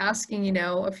Facebook asking, you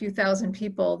know, a few thousand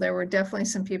people, there were definitely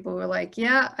some people who were like,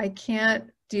 yeah, I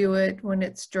can't do it when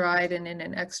it's dried and in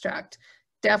an extract.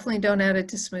 Definitely don't add it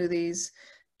to smoothies.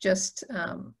 Just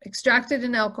extract it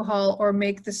in alcohol or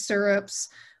make the syrups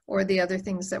or the other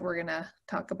things that we're gonna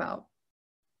talk about.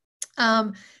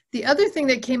 The other thing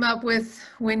that came up with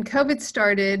when COVID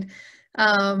started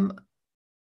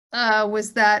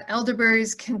was that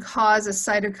elderberries can cause a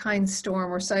cytokine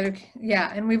storm or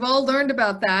and we've all learned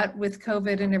about that with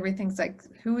COVID and everything. It's like,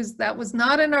 that was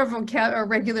not in our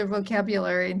regular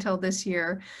vocabulary until this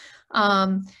year.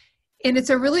 And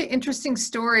it's a really interesting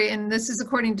story, and this is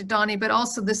according to Donnie, but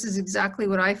also this is exactly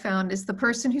what I found, is the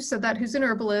person who said that, who's an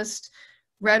herbalist,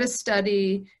 read a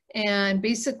study and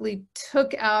basically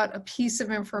took out a piece of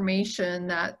information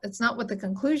that it's not what the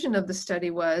conclusion of the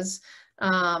study was,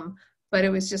 but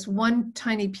it was just one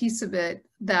tiny piece of it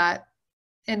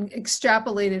and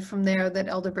extrapolated from there that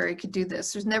elderberry could do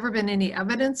this. There's never been any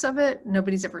evidence of it.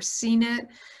 Nobody's ever seen it.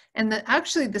 And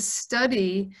actually the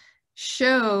study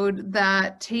showed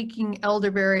that taking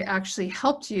elderberry actually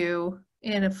helped you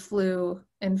in a flu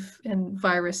and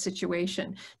virus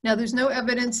situation. Now, there's no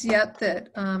evidence yet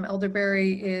that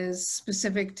elderberry is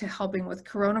specific to helping with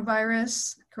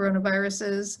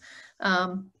coronaviruses.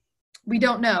 We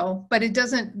don't know, but it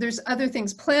doesn't, there's other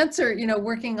things. Plants are, you know,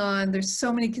 working on, there's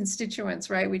so many constituents,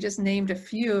 right? We just named a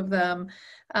few of them.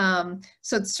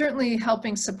 So it's certainly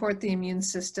helping support the immune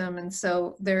system. And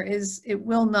so it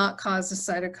will not cause a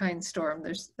cytokine storm.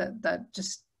 That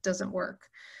just doesn't work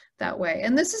that way.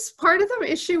 And this is part of the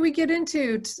issue we get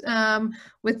into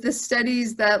with the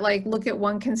studies that like look at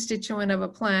one constituent of a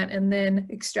plant and then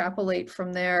extrapolate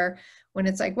from there, when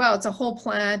it's like, wow, it's a whole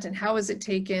plant and how is it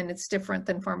taken? It's different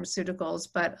than pharmaceuticals,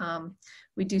 but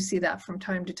we do see that from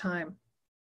time to time.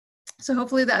 So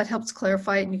hopefully that helps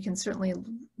clarify it, and you can certainly,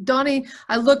 Donnie,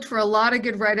 I looked for a lot of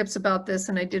good write-ups about this,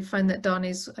 and I did find that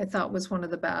Donnie's, I thought, was one of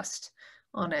the best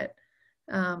on it.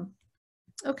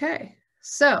 Okay,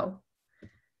 so,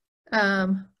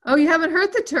 oh, you haven't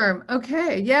heard the term.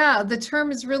 Okay, yeah, the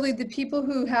term is really the people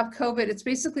who have COVID. It's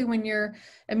basically when your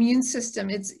immune system,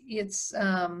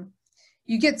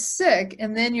 you get sick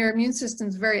and then your immune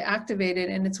system's very activated,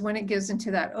 and it's when it gives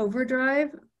into that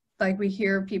overdrive. Like we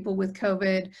hear people with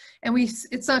COVID, and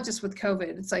it's not just with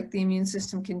COVID, it's like the immune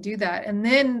system can do that. And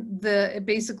then it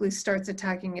basically starts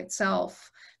attacking itself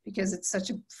because it's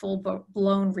such a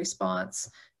full-blown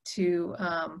response to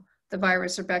the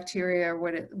virus or bacteria or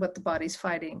what the body's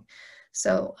fighting.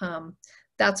 So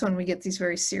that's when we get these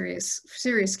very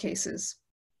serious cases.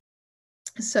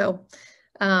 So,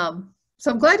 so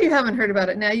I'm glad you haven't heard about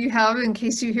it. Now you have, in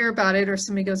case you hear about it or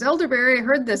somebody goes, elderberry, I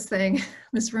heard this thing,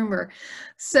 this rumor.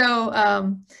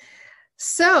 So,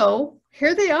 so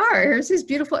here they are. Here's these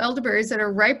beautiful elderberries that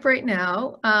are ripe right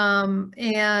now.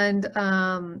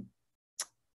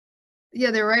 Yeah,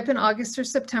 they ripe in August or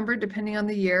September, depending on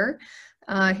the year,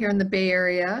 here in the Bay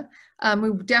Area.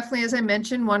 We definitely, as I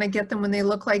mentioned, want to get them when they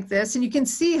look like this. And you can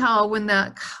see how when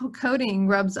that coating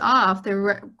rubs off,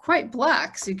 they're quite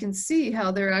black. So you can see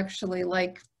how they're actually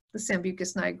like the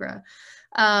Sambucus nigra.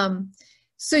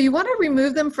 So you want to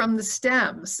remove them from the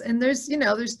stems. And there's, you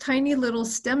know, there's tiny little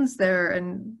stems there.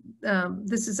 And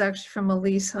this is actually from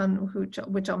Elise,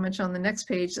 which I'll mention on the next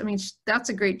page. I mean, that's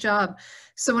a great job.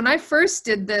 So when I first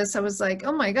did this, I was like,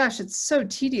 oh my gosh, it's so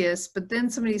tedious. But then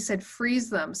somebody said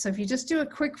freeze them. So if you just do a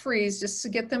quick freeze just to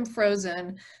get them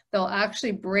frozen, they'll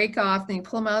actually break off, then you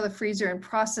pull them out of the freezer and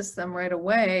process them right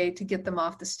away to get them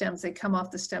off the stems. They come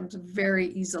off the stems very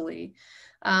easily.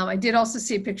 I did also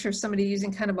see a picture of somebody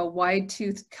using kind of a wide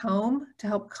tooth comb to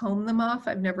help comb them off.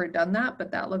 I've never done that,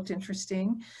 but that looked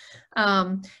interesting.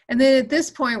 And then at this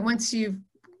point, once you've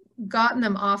gotten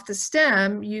them off the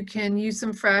stem, you can use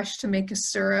them fresh to make a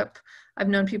syrup. I've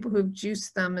known people who've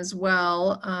juiced them as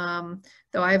well,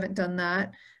 though I haven't done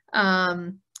that.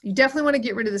 You definitely want to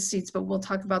get rid of the seeds, but we'll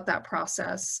talk about that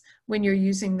process when you're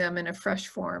using them in a fresh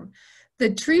form.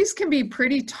 The trees can be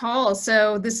pretty tall.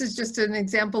 So this is just an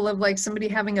example of like somebody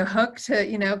having a hook to,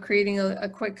 you know, creating a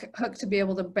quick hook to be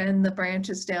able to bend the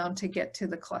branches down to get to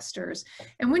the clusters.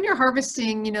 And when you're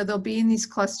harvesting, you know, they'll be in these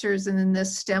clusters and then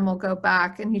this stem will go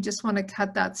back and you just want to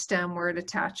cut that stem where it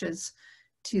attaches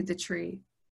to the tree.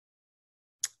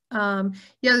 Yeah,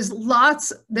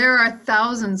 there are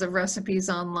thousands of recipes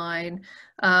online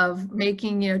of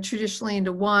making, you know, traditionally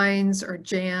into wines or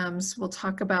jams. We'll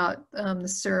talk about the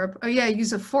syrup. Oh yeah,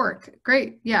 use a fork.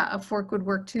 Great. Yeah, a fork would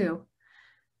work too.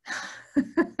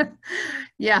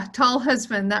 Yeah, tall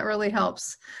husband, that really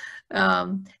helps.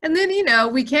 And then, you know,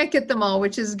 we can't get them all,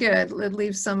 which is good. It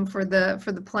leaves some for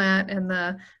the plant and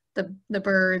the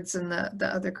birds and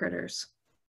the other critters.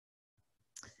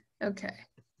 Okay.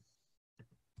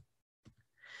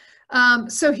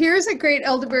 So here's a great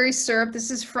elderberry syrup.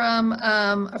 This is from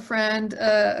a friend,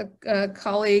 a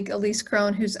colleague, Elise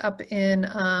Crone, who's up in,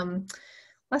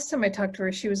 last time I talked to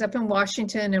her, she was up in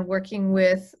Washington and working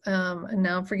with, and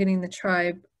now I'm forgetting the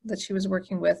tribe that she was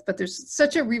working with, but there's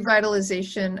such a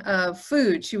revitalization of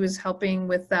food. She was helping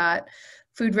with that,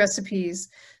 food recipes.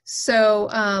 So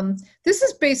this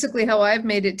is basically how I've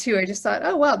made it too. I just thought,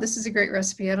 oh, wow, this is a great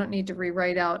recipe. I don't need to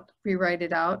rewrite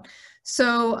it out.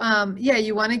 So yeah,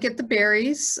 you want to get the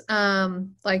berries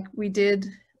like we did.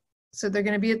 So they're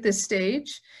going to be at this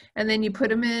stage. And then you put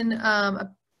them in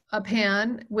a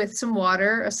pan with some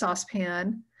water, a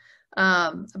saucepan,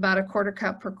 about a quarter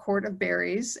cup per quart of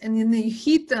berries. And then you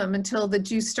heat them until the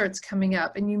juice starts coming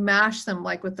up and you mash them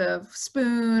like with a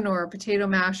spoon or a potato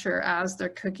masher as they're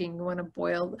cooking. You want to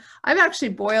boil. I've actually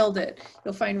boiled it.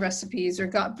 You'll find recipes or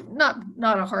got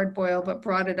not a hard boil, but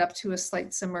brought it up to a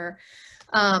slight simmer.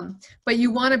 But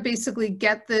you want to basically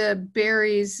get the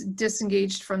berries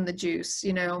disengaged from the juice,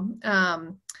 you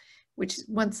know, which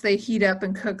once they heat up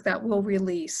and cook, that will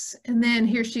release. And then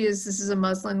here she is, this is a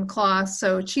muslin cloth.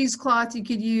 So cheesecloth, you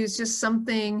could use just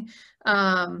something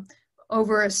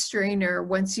over a strainer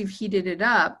once you've heated it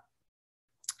up,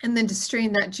 and then to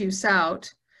strain that juice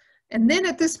out. And then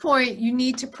at this point, you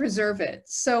need to preserve it.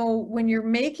 So when you're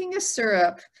making a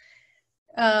syrup,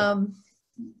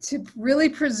 to really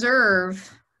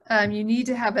preserve, you need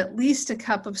to have at least a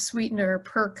cup of sweetener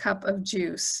per cup of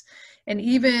juice. And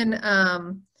even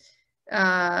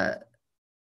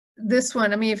this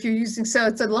one, I mean, if you're using, so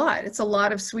it's a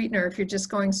lot of sweetener if you're just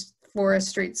going for a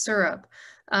straight syrup.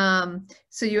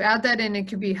 So you add that in. It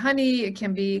could be honey, it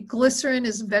can be glycerin,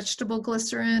 is vegetable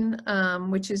glycerin,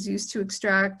 which is used to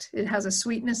extract. It has a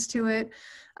sweetness to it,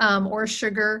 or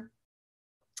sugar.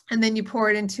 And then you pour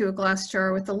it into a glass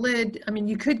jar with a lid. I mean,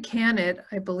 you could can it,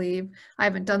 I believe. I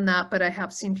haven't done that, but I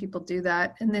have seen people do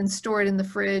that. And then store it in the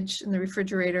fridge, in the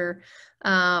refrigerator.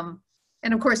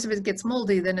 And of course, if it gets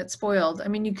moldy, then it's spoiled. I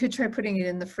mean, you could try putting it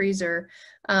in the freezer.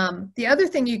 The other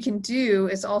thing you can do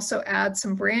is also add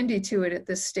some brandy to it at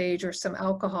this stage, or some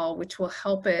alcohol, which will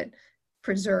help it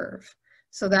preserve.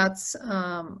 So that's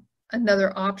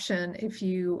another option if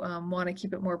you want to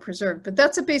keep it more preserved. But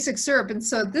that's a basic syrup. And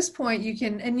so at this point you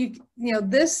can, and you know,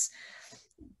 this,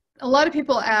 a lot of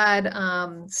people add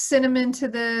cinnamon to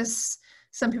this.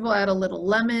 Some people add a little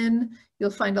lemon.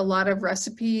 You'll find a lot of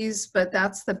recipes, but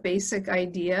that's the basic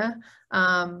idea.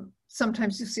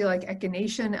 Sometimes you see like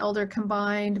echinacea and elder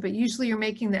combined, but usually you're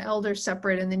making the elder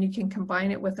separate and then you can combine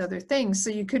it with other things. So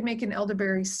you could make an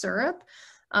elderberry syrup.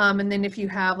 And then if you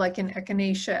have like an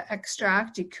echinacea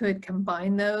extract, you could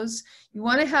combine those. You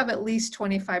want to have at least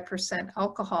 25%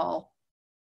 alcohol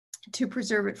to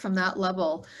preserve it from that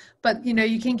level. But you know,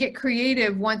 you can get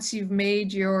creative once you've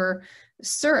made your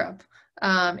syrup,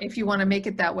 if you want to make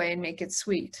it that way and make it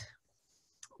sweet.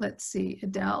 Let's see,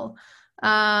 Adele.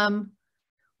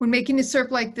 When making a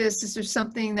syrup like this, is there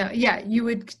something that, yeah, you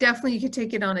would definitely, you could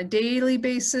take it on a daily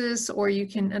basis, or you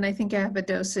can, and I think I have a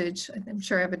dosage, I'm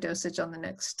sure I have a dosage on the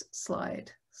next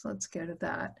slide. So let's go to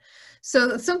that.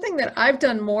 So something that I've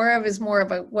done more of is more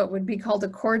of a, what would be called a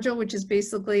cordial, which is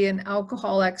basically an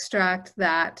alcohol extract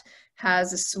that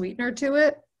has a sweetener to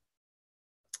it.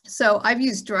 So I've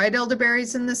used dried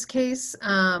elderberries in this case.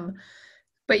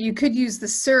 But you could use the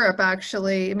syrup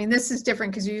actually. I mean, this is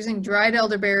different because you're using dried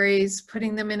elderberries,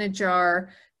 putting them in a jar,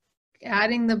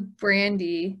 adding the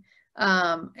brandy,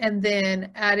 and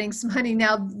then adding some honey.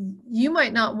 Now, you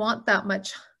might not want that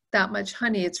much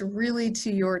honey. It's really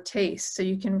to your taste, so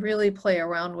you can really play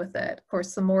around with it. Of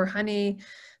course, the more honey,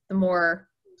 the more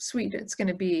sweet it's going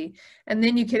to be. And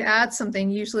then you could add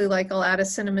something, usually like I'll add a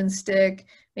cinnamon stick,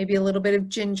 maybe a little bit of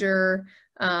ginger.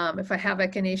 If I have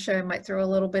echinacea, I might throw a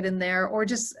little bit in there, or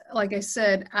just, like I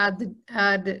said,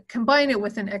 combine it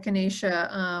with an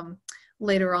echinacea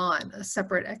later on, a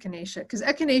separate echinacea, because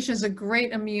echinacea is a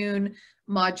great immune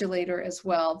modulator as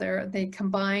well. They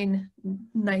combine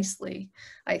nicely,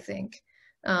 I think.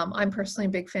 I'm personally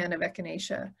a big fan of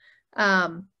echinacea.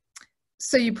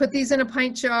 So you put these in a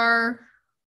pint jar,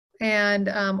 and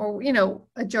or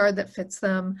a jar that fits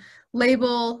them.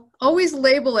 Always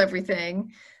label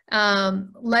everything.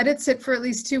 Let it sit for at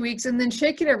least 2 weeks, and then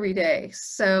shake it every day.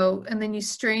 So, and then you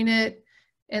strain it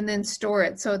and then store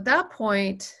it. So at that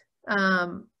point,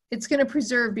 it's going to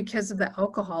preserve because of the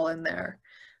alcohol in there.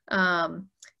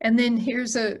 And then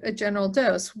here's a general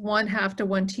dose: 1/2 to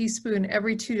 1 teaspoon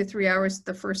every 2 to 3 hours at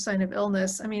the first sign of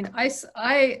illness. I mean,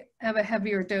 I have a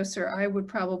heavier doser. I would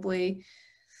probably,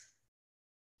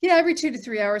 yeah, every 2 to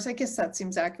 3 hours. I guess that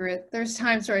seems accurate. There's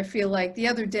times where I feel like, the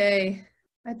other day,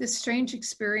 I had this strange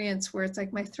experience where it's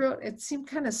like my throat, it seemed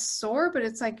kind of sore, but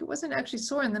it's like, it wasn't actually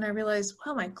sore. And then I realized,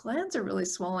 wow, my glands are really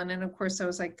swollen. And of course I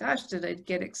was like, gosh, did I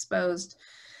get exposed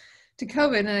to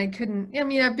COVID? And I couldn't, I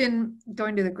mean, I've been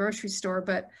going to the grocery store,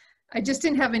 but I just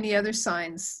didn't have any other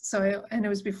signs. So, and it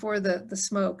was before the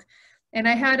smoke. And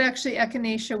I had actually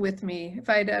echinacea with me. If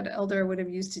I had had elder, I would have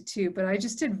used it too, but I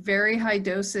just did very high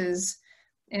doses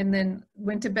and then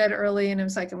went to bed early, and it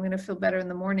was like, I'm going to feel better in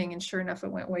the morning. And sure enough, it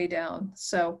went way down.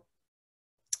 So,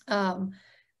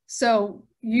 so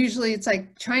usually it's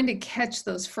like trying to catch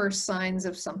those first signs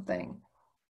of something.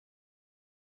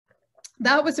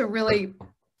 That was a really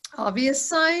obvious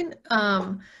sign.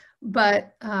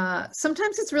 But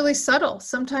sometimes it's really subtle.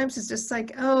 Sometimes it's just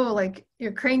like, oh, like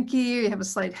you're cranky, or you have a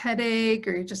slight headache,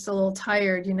 or you're just a little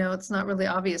tired, it's not really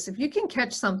obvious. If you can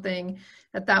catch something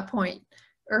at that point,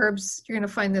 herbs, you're going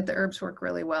to find that the herbs work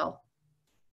really well.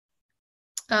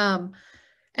 And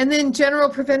then general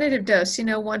preventative dose,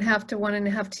 1/2 to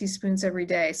 1.5 teaspoons every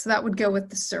day. So that would go with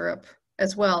the syrup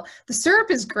as well. The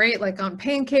syrup is great, like on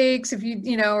pancakes, if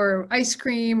or ice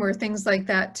cream or things like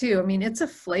that too. I mean, it's a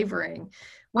flavoring.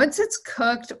 Once it's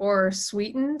cooked or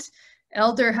sweetened,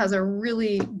 elder has a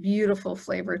really beautiful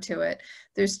flavor to it.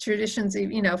 There's traditions,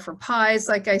 for pies,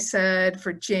 like I said,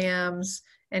 for jams,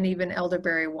 and even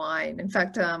elderberry wine. In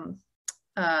fact,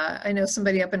 I know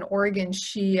somebody up in Oregon,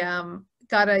 she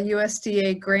got a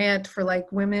USDA grant for like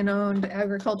women-owned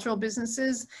agricultural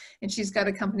businesses, and she's got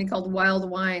a company called Wild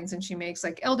Wines, and she makes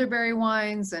like elderberry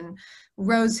wines and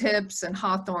rose hips and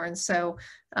hawthorn. So,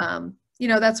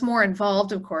 that's more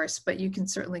involved, of course, but you can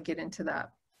certainly get into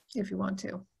that if you want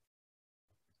to.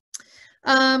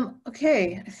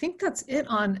 Okay, I think that's it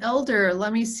on elder.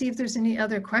 Let me see if there's any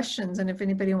other questions and if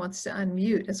anybody wants to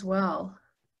unmute as well.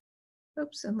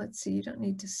 Oops, and let's see, you don't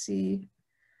need to see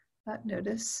that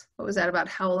notice. What was that about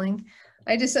howling?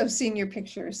 I just have seen your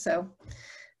pictures, so.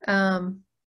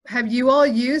 Have you all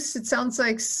used, it sounds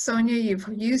like, Sonia, you've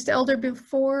used elder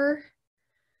before?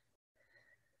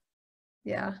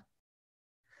 Yeah,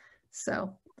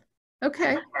 so.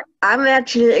 Okay. I'm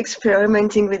actually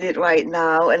experimenting with it right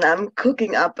now, and I'm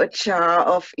cooking up a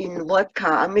jar in vodka.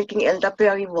 I'm making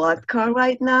elderberry vodka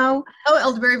right now. Oh,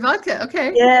 elderberry vodka.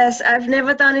 Okay. Yes, I've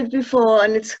never done it before,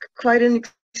 and it's quite an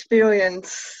experience.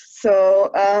 So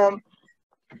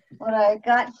what I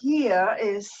got here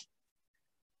is,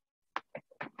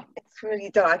 it's really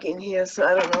dark in here, so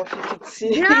I don't know if you can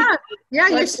see. Yeah, yeah.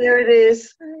 There it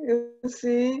is. You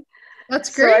see? That's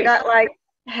great. So I got like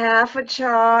 1/2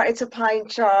 jar, it's a pint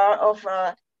jar of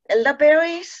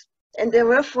elderberries, and they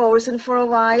were frozen for a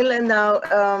while, and now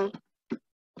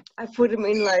I put them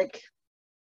in, like,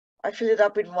 I fill it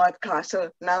up with vodka,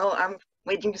 so now I'm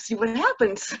waiting to see what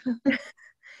happens.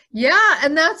 Yeah,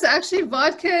 and that's actually,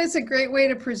 vodka is a great way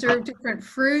to preserve different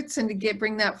fruits and to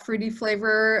bring that fruity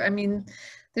flavor. I mean,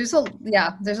 there's a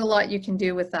lot you can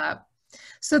do with that.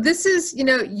 So this is,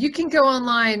 you can go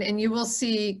online and you will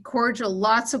see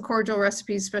lots of cordial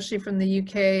recipes, especially from the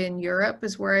UK and Europe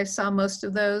is where I saw most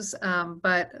of those.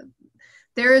 But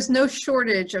there is no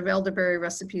shortage of elderberry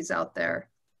recipes out there.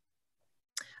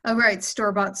 Oh, right,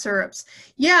 store-bought syrups.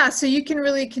 Yeah, so you can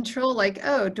really control, like,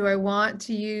 oh, do I want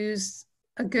to use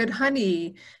a good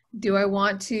honey? Do I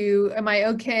want to, am I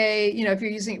okay, if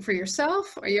you're using it for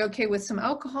yourself, are you okay with some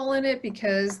alcohol in it?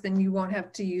 Because then you won't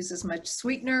have to use as much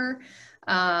sweetener.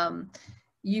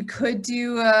 You could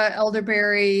do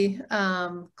elderberry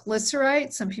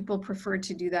glycerite. Some people prefer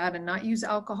to do that and not use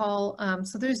alcohol.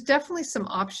 So there's definitely some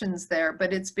options there,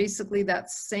 but it's basically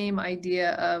that same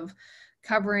idea of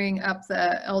covering up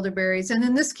the elderberries. And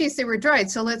in this case, they were dried.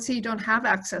 So let's say you don't have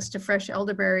access to fresh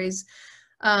elderberries.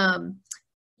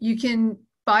 You can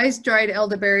buy dried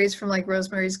elderberries from like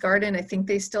Rosemary's Garden. I think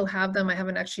they still have them. I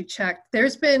haven't actually checked.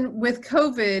 There's been, with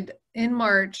COVID in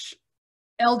March,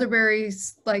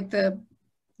 elderberries, like the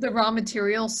raw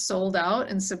material sold out,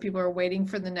 and so people are waiting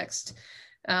for the next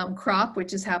crop,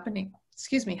 which is happening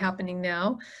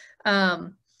now.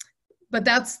 But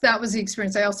that was the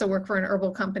experience. I also work for an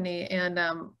herbal company, and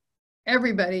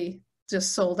everybody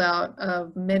just sold out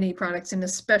of many products, and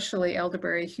especially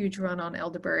elderberry, huge run on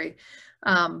elderberry.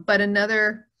 But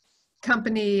another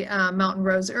company, Mountain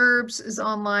Rose Herbs, is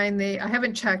online. I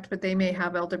haven't checked, but they may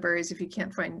have elderberries if you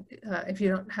can't find, if you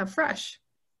don't have fresh.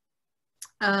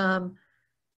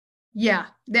 Yeah,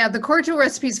 the cordial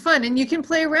recipe is fun, and you can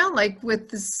play around like with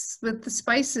the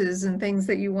spices and things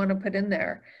that you want to put in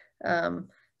there.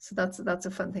 So that's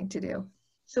a fun thing to do.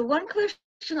 So one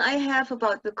question I have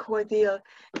about the cordial,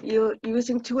 you're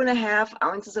using 2.5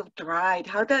 ounces of dried.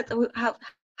 How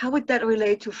would that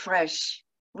relate to fresh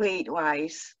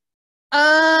weight-wise?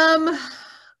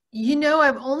 You know,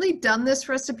 I've only done this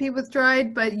recipe with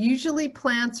dried, but usually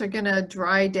plants are gonna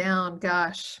dry down,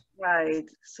 gosh. Right,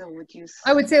 so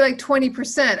I would say like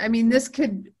 20%. I mean, this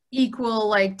could equal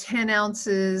like 10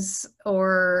 ounces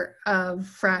of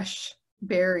fresh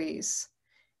berries.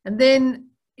 And then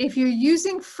if you're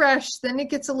using fresh, then it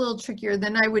gets a little trickier.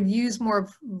 Then I would use more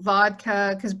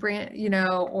vodka,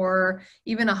 or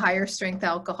even a higher strength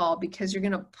alcohol, because you're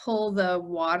gonna pull the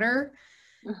water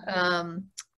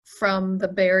from the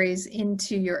berries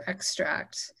into your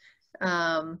extract.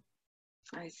 So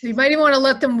you might even want to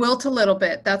let them wilt a little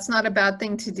bit. That's not a bad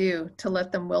thing to do, to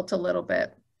let them wilt a little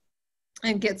bit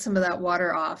and get some of that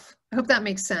water off. I hope that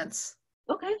makes sense.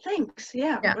 Okay, thanks.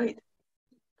 Yeah. Great.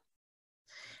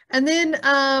 And then,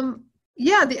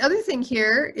 the other thing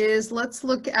here is, let's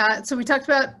look at, so we talked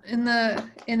about in the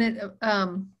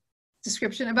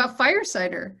description about fire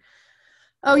cider.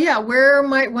 Oh yeah, where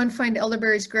might one find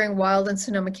elderberries growing wild in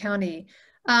Sonoma County?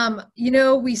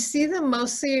 We see them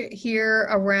mostly here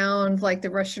around like the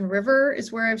Russian River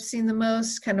is where I've seen the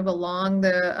most, kind of along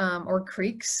the, or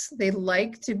creeks. They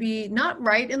like to be not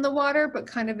right in the water, but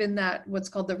kind of in that, what's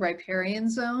called the riparian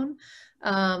zone.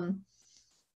 I'm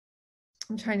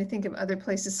trying to think of other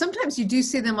places. Sometimes you do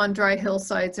see them on dry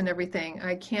hillsides and everything.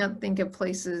 I can't think of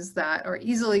places that are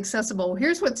easily accessible.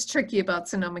 Here's what's tricky about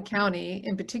Sonoma County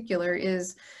in particular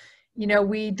is,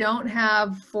 we don't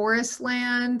have forest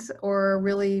land or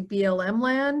really BLM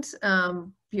land,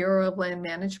 Bureau of Land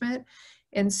Management.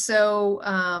 And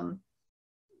so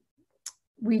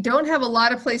we don't have a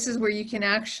lot of places where you can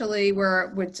actually,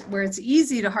 where it's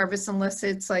easy to harvest unless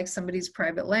it's like somebody's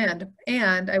private land.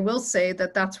 And I will say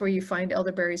that that's where you find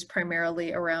elderberries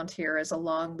primarily around here, is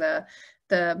along the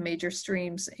major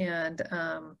streams and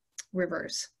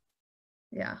rivers.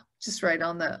 Yeah, just right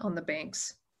on the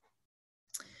banks.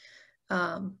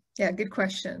 Yeah, good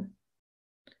question.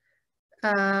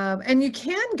 And you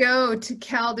can go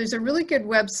to there's a really good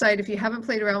website, if you haven't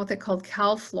played around with it, called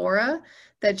CalFlora,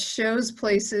 that shows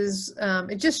places,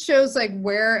 it just shows like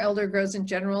where elder grows in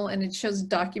general, and it shows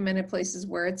documented places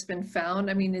where it's been found.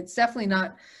 I mean, it's definitely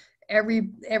not every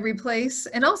place.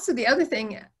 And also the other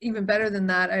thing, even better than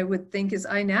that, I would think, is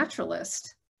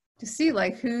iNaturalist, to see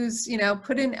like who's,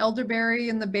 put in elderberry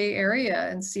in the Bay Area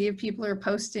and see if people are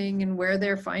posting and where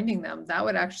they're finding them. That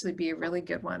would actually be a really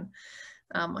good one.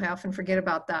 I often forget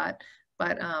about that,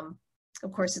 but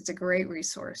of course it's a great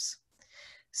resource.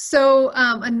 So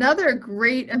another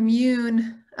great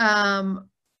immune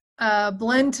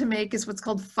blend to make is what's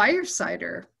called fire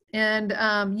cider. And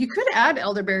you could add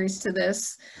elderberries to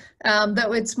this,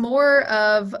 though it's more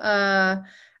of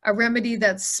a remedy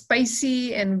that's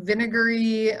spicy and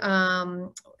vinegary,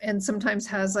 and sometimes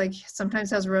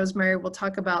has rosemary. We'll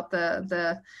talk about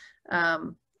the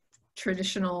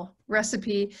traditional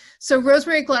recipe. So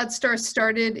Rosemary Gladstar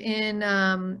started in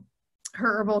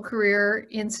her herbal career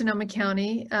in Sonoma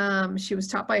County. She was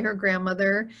taught by her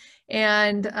grandmother,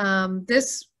 and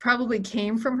this probably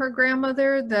came from her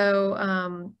grandmother,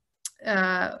 though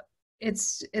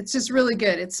it's just really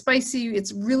good. It's spicy,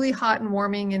 it's really hot and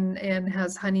warming, and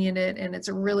has honey in it, and it's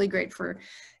really great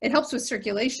it helps with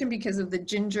circulation because of the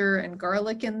ginger and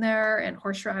garlic in there and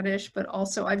horseradish, but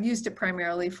also I've used it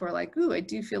primarily for like, ooh, I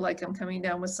do feel like I'm coming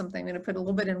down with something. I'm gonna put a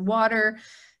little bit in water,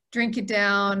 drink it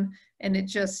down, and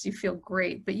you feel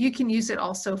great. But you can use it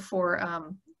also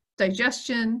for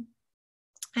digestion,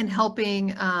 and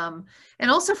helping, and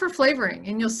also for flavoring,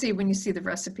 and you'll see when you see the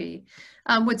recipe.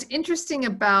 What's interesting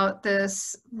about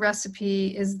this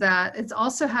recipe is that it's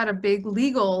also had a big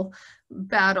legal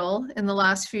battle in the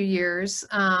last few years.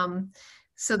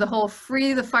 So the whole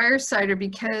Free the Fire Cider,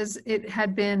 because it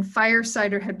had been, fire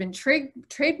cider had been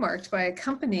trademarked by a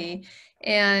company,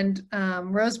 and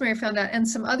Rosemary found out, and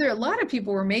a lot of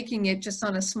people were making it just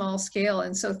on a small scale.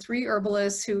 And so 3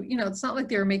 herbalists who, you know, it's not like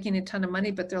they were making a ton of money,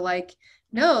 but they're like,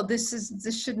 no, this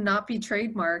should not be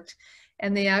trademarked.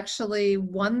 And they actually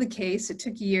won the case. It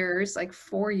took years, like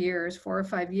 4 or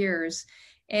 5 years.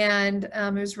 And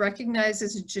it was recognized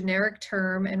as a generic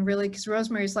term, and really, because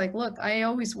Rosemary's like, look, I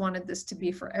always wanted this to be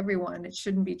for everyone. It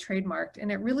shouldn't be trademarked. And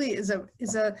it really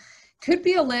could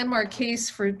be a landmark case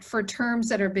for terms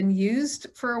that have been used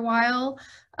for a while,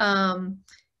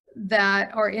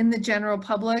 that are in the general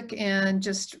public, and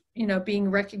just, you know,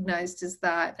 being recognized as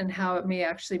that, and how it may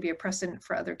actually be a precedent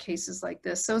for other cases like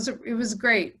this. So it was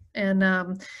great. And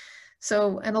and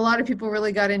a lot of people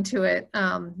really got into it.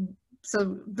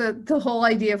 So the whole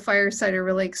idea of fire cider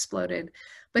really exploded.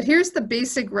 But here's the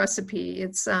basic recipe.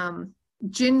 It's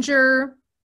ginger,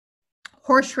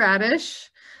 horseradish,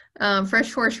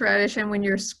 fresh horseradish, and when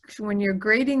you're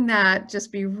grating that,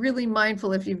 just be really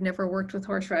mindful if you've never worked with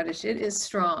horseradish. It is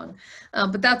strong,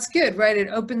 but that's good, right? It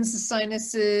opens the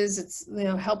sinuses. It's, you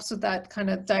know, helps with that kind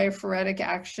of diaphoretic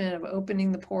action of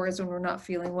opening the pores when we're not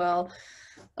feeling well.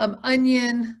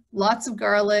 Onion, lots of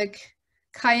garlic,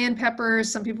 cayenne peppers.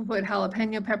 Some people put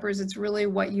jalapeno peppers. It's really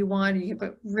what you want. You can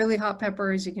put really hot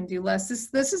peppers. You can do less.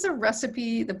 This is a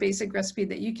recipe, the basic recipe,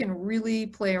 that you can really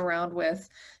play around with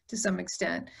to some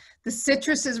extent. The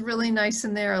citrus is really nice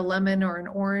in there, a lemon or an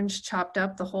orange chopped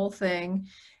up, the whole thing.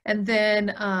 And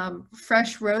then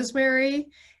fresh rosemary.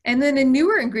 And then a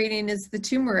newer ingredient is the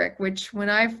turmeric, which when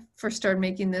I first started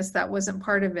making this, that wasn't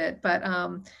part of it. But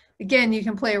again, you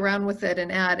can play around with it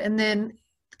and add. And then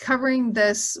covering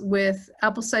this with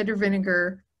apple cider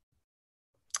vinegar.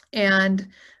 And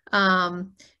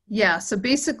yeah, so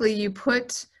basically you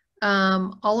put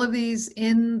all of these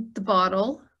in the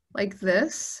bottle like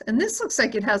this, and this looks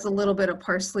like it has a little bit of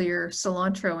parsley or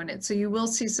cilantro in it, so you will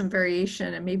see some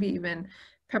variation, and maybe even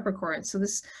peppercorn. So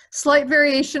this slight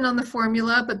variation on the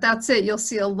formula, but that's it. You'll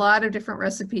see a lot of different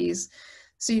recipes.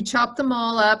 So you chop them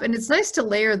all up, and it's nice to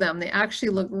layer them. They actually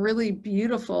look really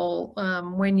beautiful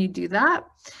when you do that.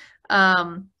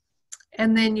 And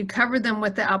then you cover them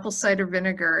with the apple cider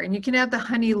vinegar, and you can add the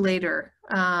honey later.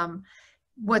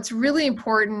 What's really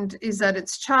important is that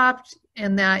it's chopped,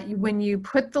 and that when you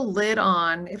put the lid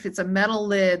on, if it's a metal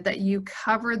lid, that you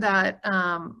cover that,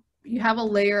 you have a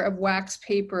layer of wax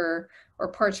paper or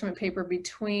parchment paper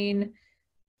between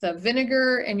the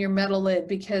vinegar and your metal lid,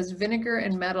 because vinegar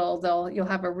and metal, you'll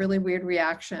have a really weird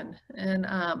reaction, and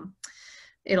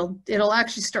it'll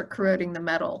actually start corroding the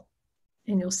metal,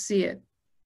 and you'll see it.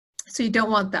 So you don't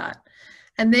want that.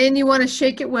 And then you want to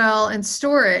shake it well and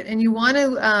store it, and you want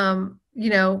to you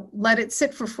know, let it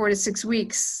sit for 4 to 6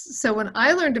 weeks. So when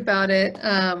I learned about it,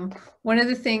 one of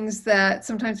the things that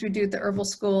sometimes we do at the herbal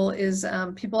school is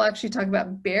people actually talk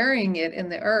about burying it in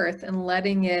the earth and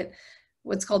letting it,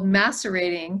 what's called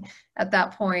macerating at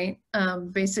that point,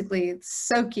 basically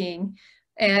soaking.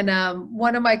 And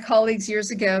one of my colleagues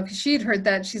years ago, because she'd heard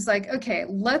that, she's like, okay,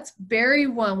 let's bury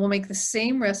one. We'll make the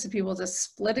same recipe. We'll just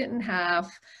split it in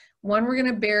half. One we're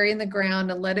going to bury in the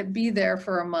ground and let it be there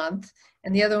for a month,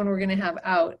 and the other one we're going to have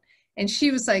out. And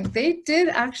she was like, they did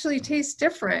actually taste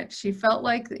different. She felt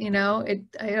like, you know,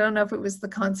 I don't know if it was the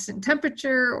constant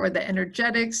temperature or the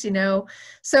energetics, you know.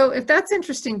 So if that's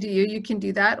interesting to you, you can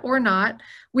do that or not.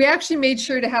 We actually made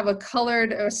sure to have a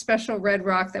colored or special red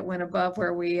rock that went above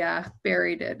where we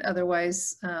buried it.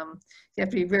 Otherwise, you have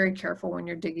to be very careful when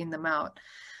you're digging them out.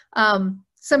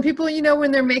 Some people, you know,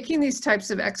 when they're making these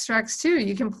types of extracts too,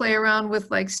 you can play around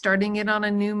with like starting it on a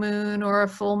new moon or a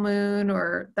full moon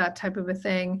or that type of a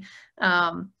thing.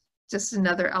 Just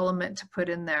another element to put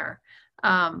in there.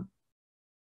 But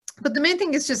the main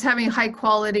thing is just having high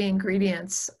quality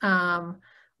ingredients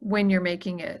when you're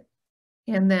making it.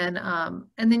 And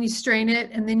then you strain it,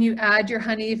 and then you add your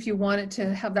honey if you want it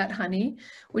to have that honey,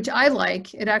 which I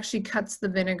like. It actually cuts the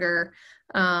vinegar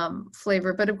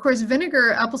flavor. But of course,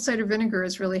 vinegar, apple cider vinegar,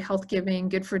 is really health giving,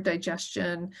 good for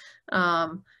digestion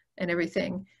and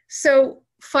everything. So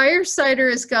fire cider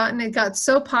it got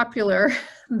so popular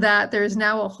that there's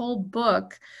now a whole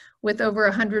book with over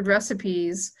 100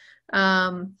 recipes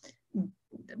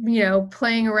you know,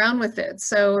 playing around with it.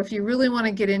 So if you really want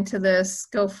to get into this,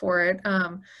 go for it.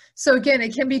 So again,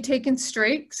 it can be taken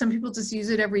straight. Some people just use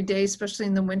it every day, especially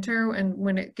in the winter and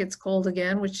when it gets cold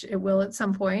again, which it will at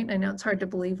some point. I know it's hard to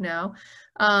believe now.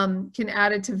 Can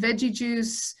add it to veggie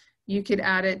juice. You could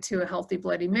add it to a healthy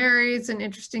Bloody Mary. It's an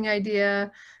interesting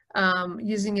idea,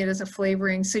 using it as a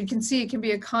flavoring. So you can see it can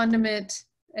be a condiment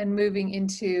and moving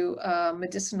into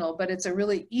medicinal, but it's a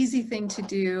really easy thing to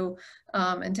do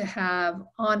and to have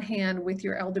on hand with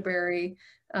your elderberry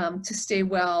to stay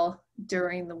well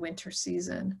during the winter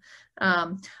season.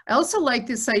 I also like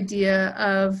this idea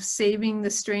of saving the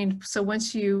strain. So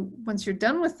once you're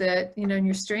done with it, you know, and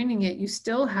you're straining it, you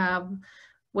still have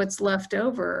what's left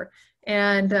over.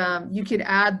 And you could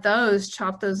add those,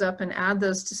 chop those up and add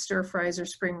those to stir fries or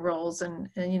spring rolls and,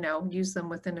 you know, use them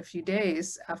within a few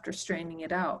days after straining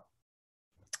it out.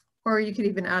 Or you could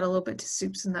even add a little bit to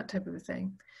soups and that type of a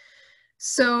thing.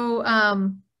 So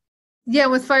yeah,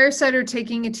 with fire cider,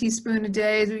 taking a teaspoon a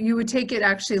day, you would take it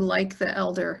actually like the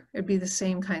elder. It'd be the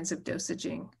same kinds of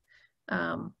dosaging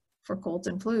for colds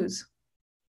and flus.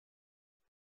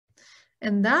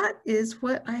 And that is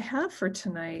what I have for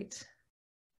tonight.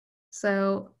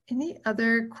 So any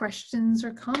other questions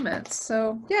or comments?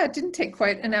 So yeah, it didn't take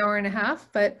quite an hour and a half,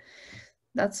 but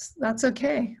that's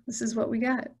okay. This is what we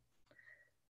got.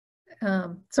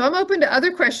 So I'm open to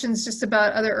other questions just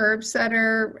about other herbs that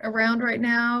are around right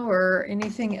now or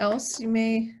anything else you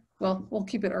may, well, we'll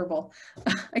keep it herbal.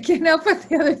 I can't help with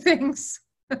the other things.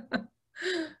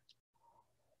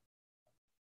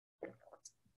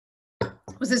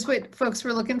 Was this what folks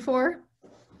were looking for?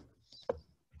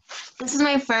 This is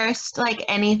my first like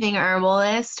anything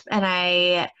herbalist, and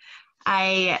I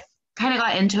kind of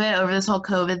got into it over this whole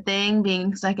COVID thing,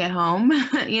 being stuck at home,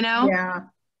 you know? Yeah.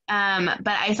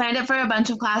 But I signed up for a bunch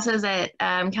of classes at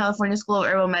California School of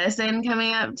Herbal Medicine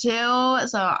coming up too,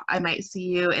 so I might see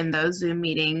you in those Zoom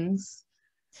meetings.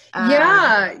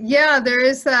 Yeah, there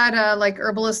is that like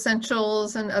herbal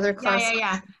essentials and other classes.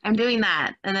 Yeah. I'm doing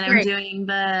that, and then I'm doing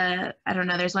the, I don't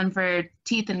know, there's one for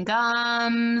teeth and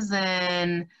gums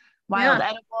and wild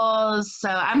edibles. So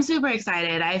I'm super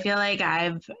excited. I feel like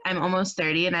I'm almost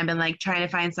 30 and I've been like trying to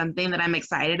find something that I'm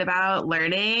excited about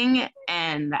learning,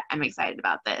 and I'm excited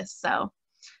about this. So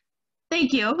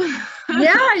thank you.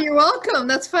 Yeah, you're welcome.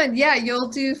 That's fun. Yeah, you'll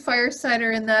do fire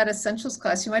cider in that essentials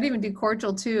class. You might even do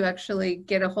cordial too, actually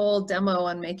get a whole demo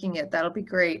on making it. That'll be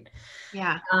great.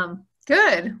 Yeah.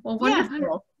 Good. Well,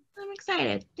 wonderful. Yeah, I'm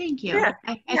excited. Thank you. Yeah.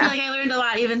 I feel like I learned a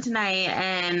lot even tonight,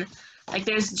 and like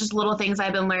there's just little things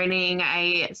I've been learning.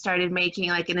 I started making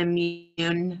like an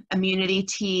immunity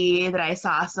tea that I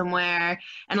saw somewhere,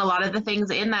 and a lot of the things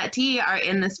in that tea are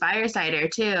in this fire cider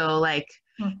too. Like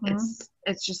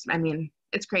it's just, I mean,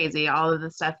 it's crazy. All of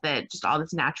the stuff that just all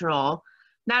this natural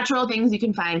things you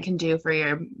can find can do for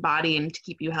your body and to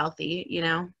keep you healthy, you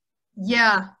know?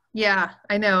 Yeah,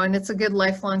 I know. And it's a good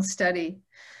lifelong study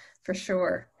for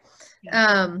sure.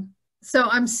 Yeah. So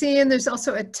I'm seeing there's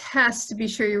also a test to be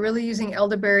sure you're really using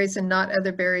elderberries and not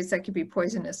other berries that could be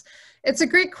poisonous. It's a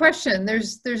great question.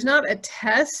 There's not a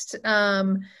test.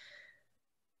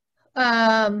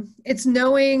 It's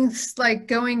knowing, like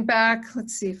going back,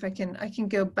 let's see if I can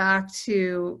go back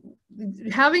to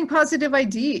having positive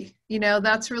ID, you know,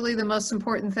 that's really the most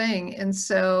important thing. And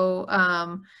so,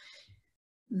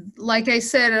 like I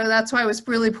said, that's why I was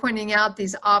really pointing out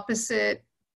these opposite,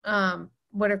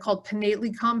 what are called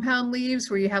pinnately compound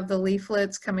leaves, where you have the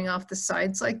leaflets coming off the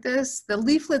sides like this. The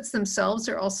leaflets themselves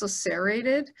are also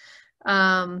serrated,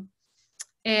 and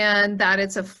that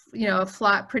it's a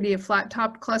flat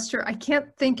topped cluster. I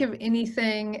can't think of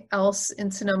anything else in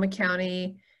Sonoma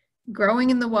County growing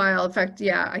in the wild. In fact,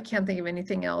 yeah, I can't think of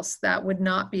anything else that would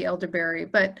not be elderberry,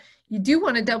 but you do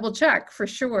want to double check for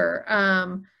sure.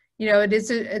 You know,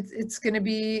 it's going to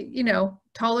be, you know,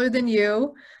 taller than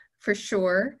you for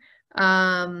sure.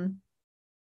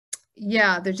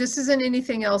 Yeah, there just isn't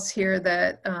anything else here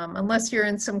that, unless you're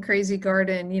in some crazy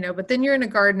garden, you know, but then you're in a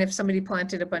garden if somebody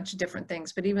planted a bunch of different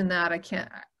things, but even that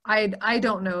I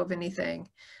don't know of anything.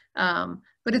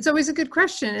 But it's always a good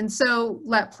question. And so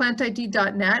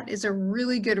plantid.net is a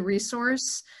really good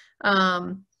resource.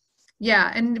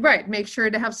 Yeah, and make sure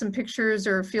to have some pictures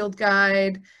or a field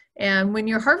guide. And when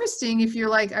you're harvesting, if you're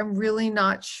like, I'm really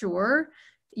not sure,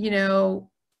 you know,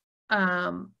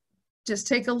 just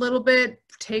take a little bit,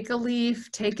 take a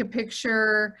leaf, take a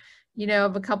picture, you know,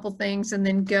 of a couple things, and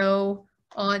then go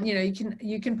on, you know,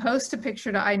 you can post a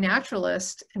picture to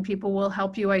iNaturalist and people will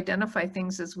help you identify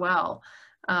things as well.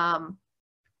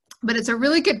 But it's a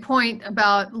really good point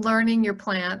about learning your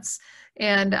plants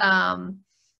and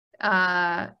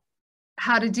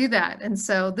how to do that. And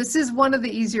so this is one of the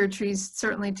easier trees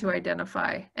certainly to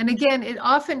identify. And again, it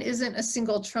often isn't a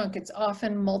single trunk, it's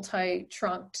often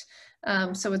multi-trunked.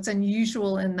 So it's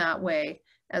unusual in that way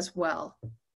as well.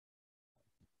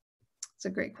 It's a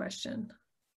great question.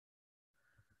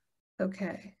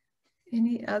 Okay,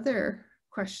 any other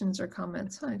questions or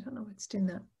comments? I don't know what's doing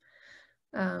that.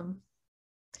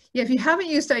 Yeah, if you haven't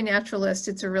used iNaturalist,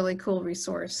 it's a really cool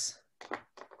resource.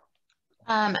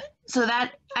 So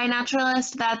that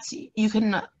iNaturalist, that's, you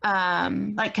can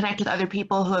like connect with other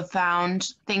people who have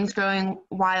found things growing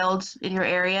wild in your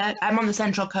area. I'm on the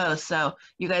Central Coast, so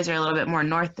you guys are a little bit more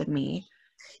north than me.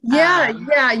 Yeah,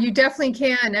 yeah, you definitely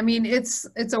can. I mean, it's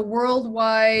a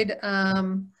worldwide,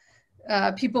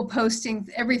 people posting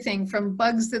everything from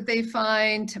bugs that they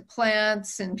find to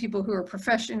plants, and people who are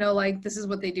professional, like this is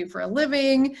what they do for a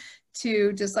living,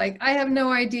 to just like, I have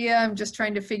no idea, I'm just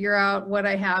trying to figure out what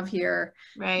I have here.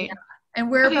 Right. Yeah. And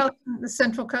whereabouts in the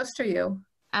Central Coast are you?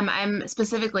 I'm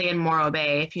specifically in Morro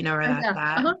Bay, if you know where that's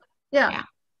at. Yeah.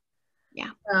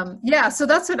 Yeah, so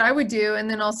that's what I would do, and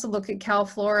then also look at Cal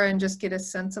Flora and just get a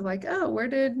sense of like, oh,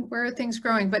 where are things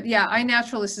growing? But yeah,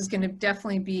 iNaturalist is going to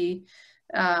definitely be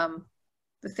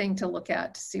the thing to look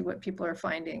at to see what people are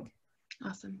finding.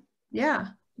 Awesome. Yeah.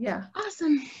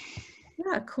 Awesome.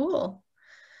 Yeah, cool.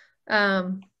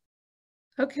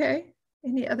 Okay,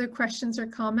 any other questions or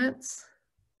comments?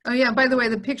 Oh yeah, by the way,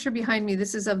 the picture behind me,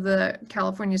 this is of the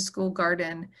California School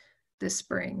Garden this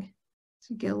spring.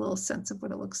 So you get a little sense of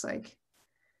what it looks like.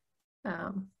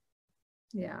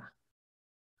 Yeah.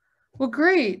 Well,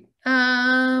 great.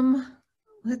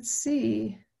 Let's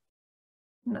see.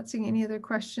 I'm not seeing any other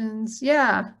questions.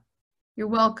 Yeah, you're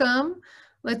welcome.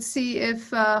 Let's see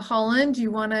if Holland, do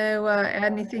you want to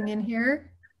add anything in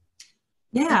here?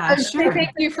 Yeah, sure.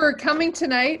 Thank you for coming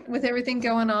tonight with everything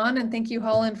going on, and thank you,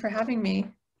 Holland, for having me.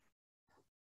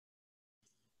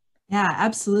 Yeah,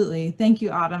 absolutely. Thank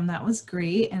you, Autumn. That was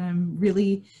great. And I'm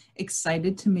really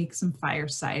excited to make some fire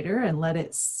cider and let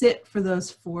it sit for those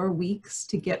 4 weeks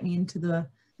to get me into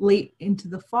late into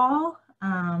the fall.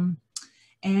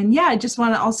 And yeah, I just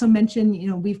want to also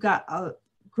mention, we've got a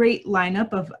great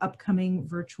lineup of upcoming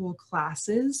virtual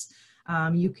classes.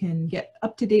 You can get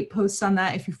up-to-date posts on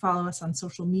that if you follow us on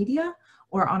social media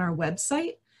or on our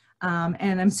website.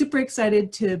 And I'm super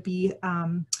excited to be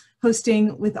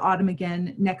hosting with Autumn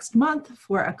again next month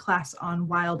for a class on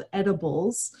wild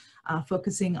edibles,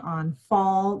 focusing on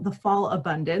the fall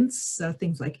abundance. So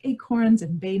things like acorns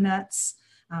and bay nuts.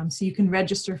 So you can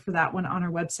register for that one on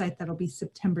our website. That'll be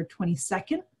September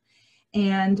 22nd.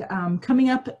 And coming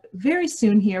up very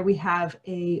soon here, we have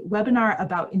a webinar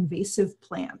about invasive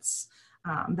plants.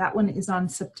 That one is on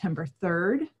September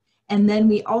 3rd. And then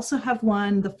we also have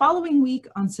one the following week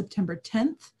on September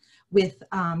 10th with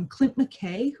Clint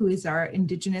McKay, who is our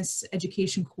Indigenous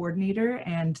Education Coordinator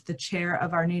and the chair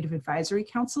of our Native Advisory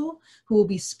Council, who will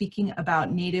be speaking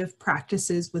about Native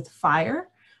practices with fire.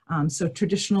 So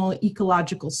traditional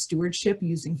ecological stewardship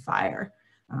using fire.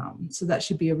 So that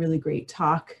should be a really great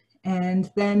talk. And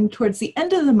then towards the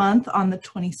end of the month on the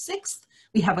 26th,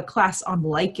 we have a class on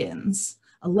lichens,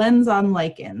 a lens on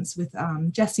lichens with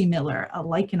Jessie Miller, a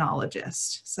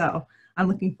lichenologist. So I'm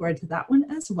looking forward to that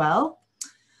one as well.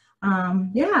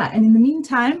 Yeah, and in the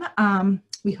meantime,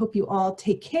 we hope you all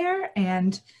take care,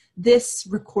 and this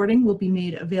recording will be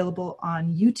made available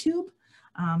on YouTube.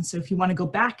 So if you want to go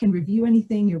back and review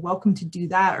anything, you're welcome to do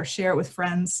that or share it with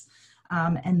friends.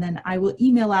 And then I will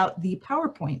email out the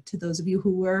PowerPoint to those of you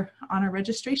who were on our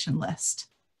registration list.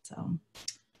 So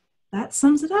that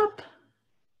sums it up.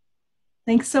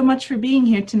 Thanks so much for being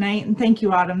here tonight, and thank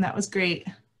you, Autumn. That was great.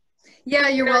 Yeah,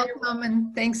 you're welcome,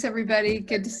 and thanks everybody.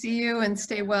 Good to see you, and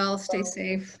stay well, stay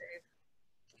safe.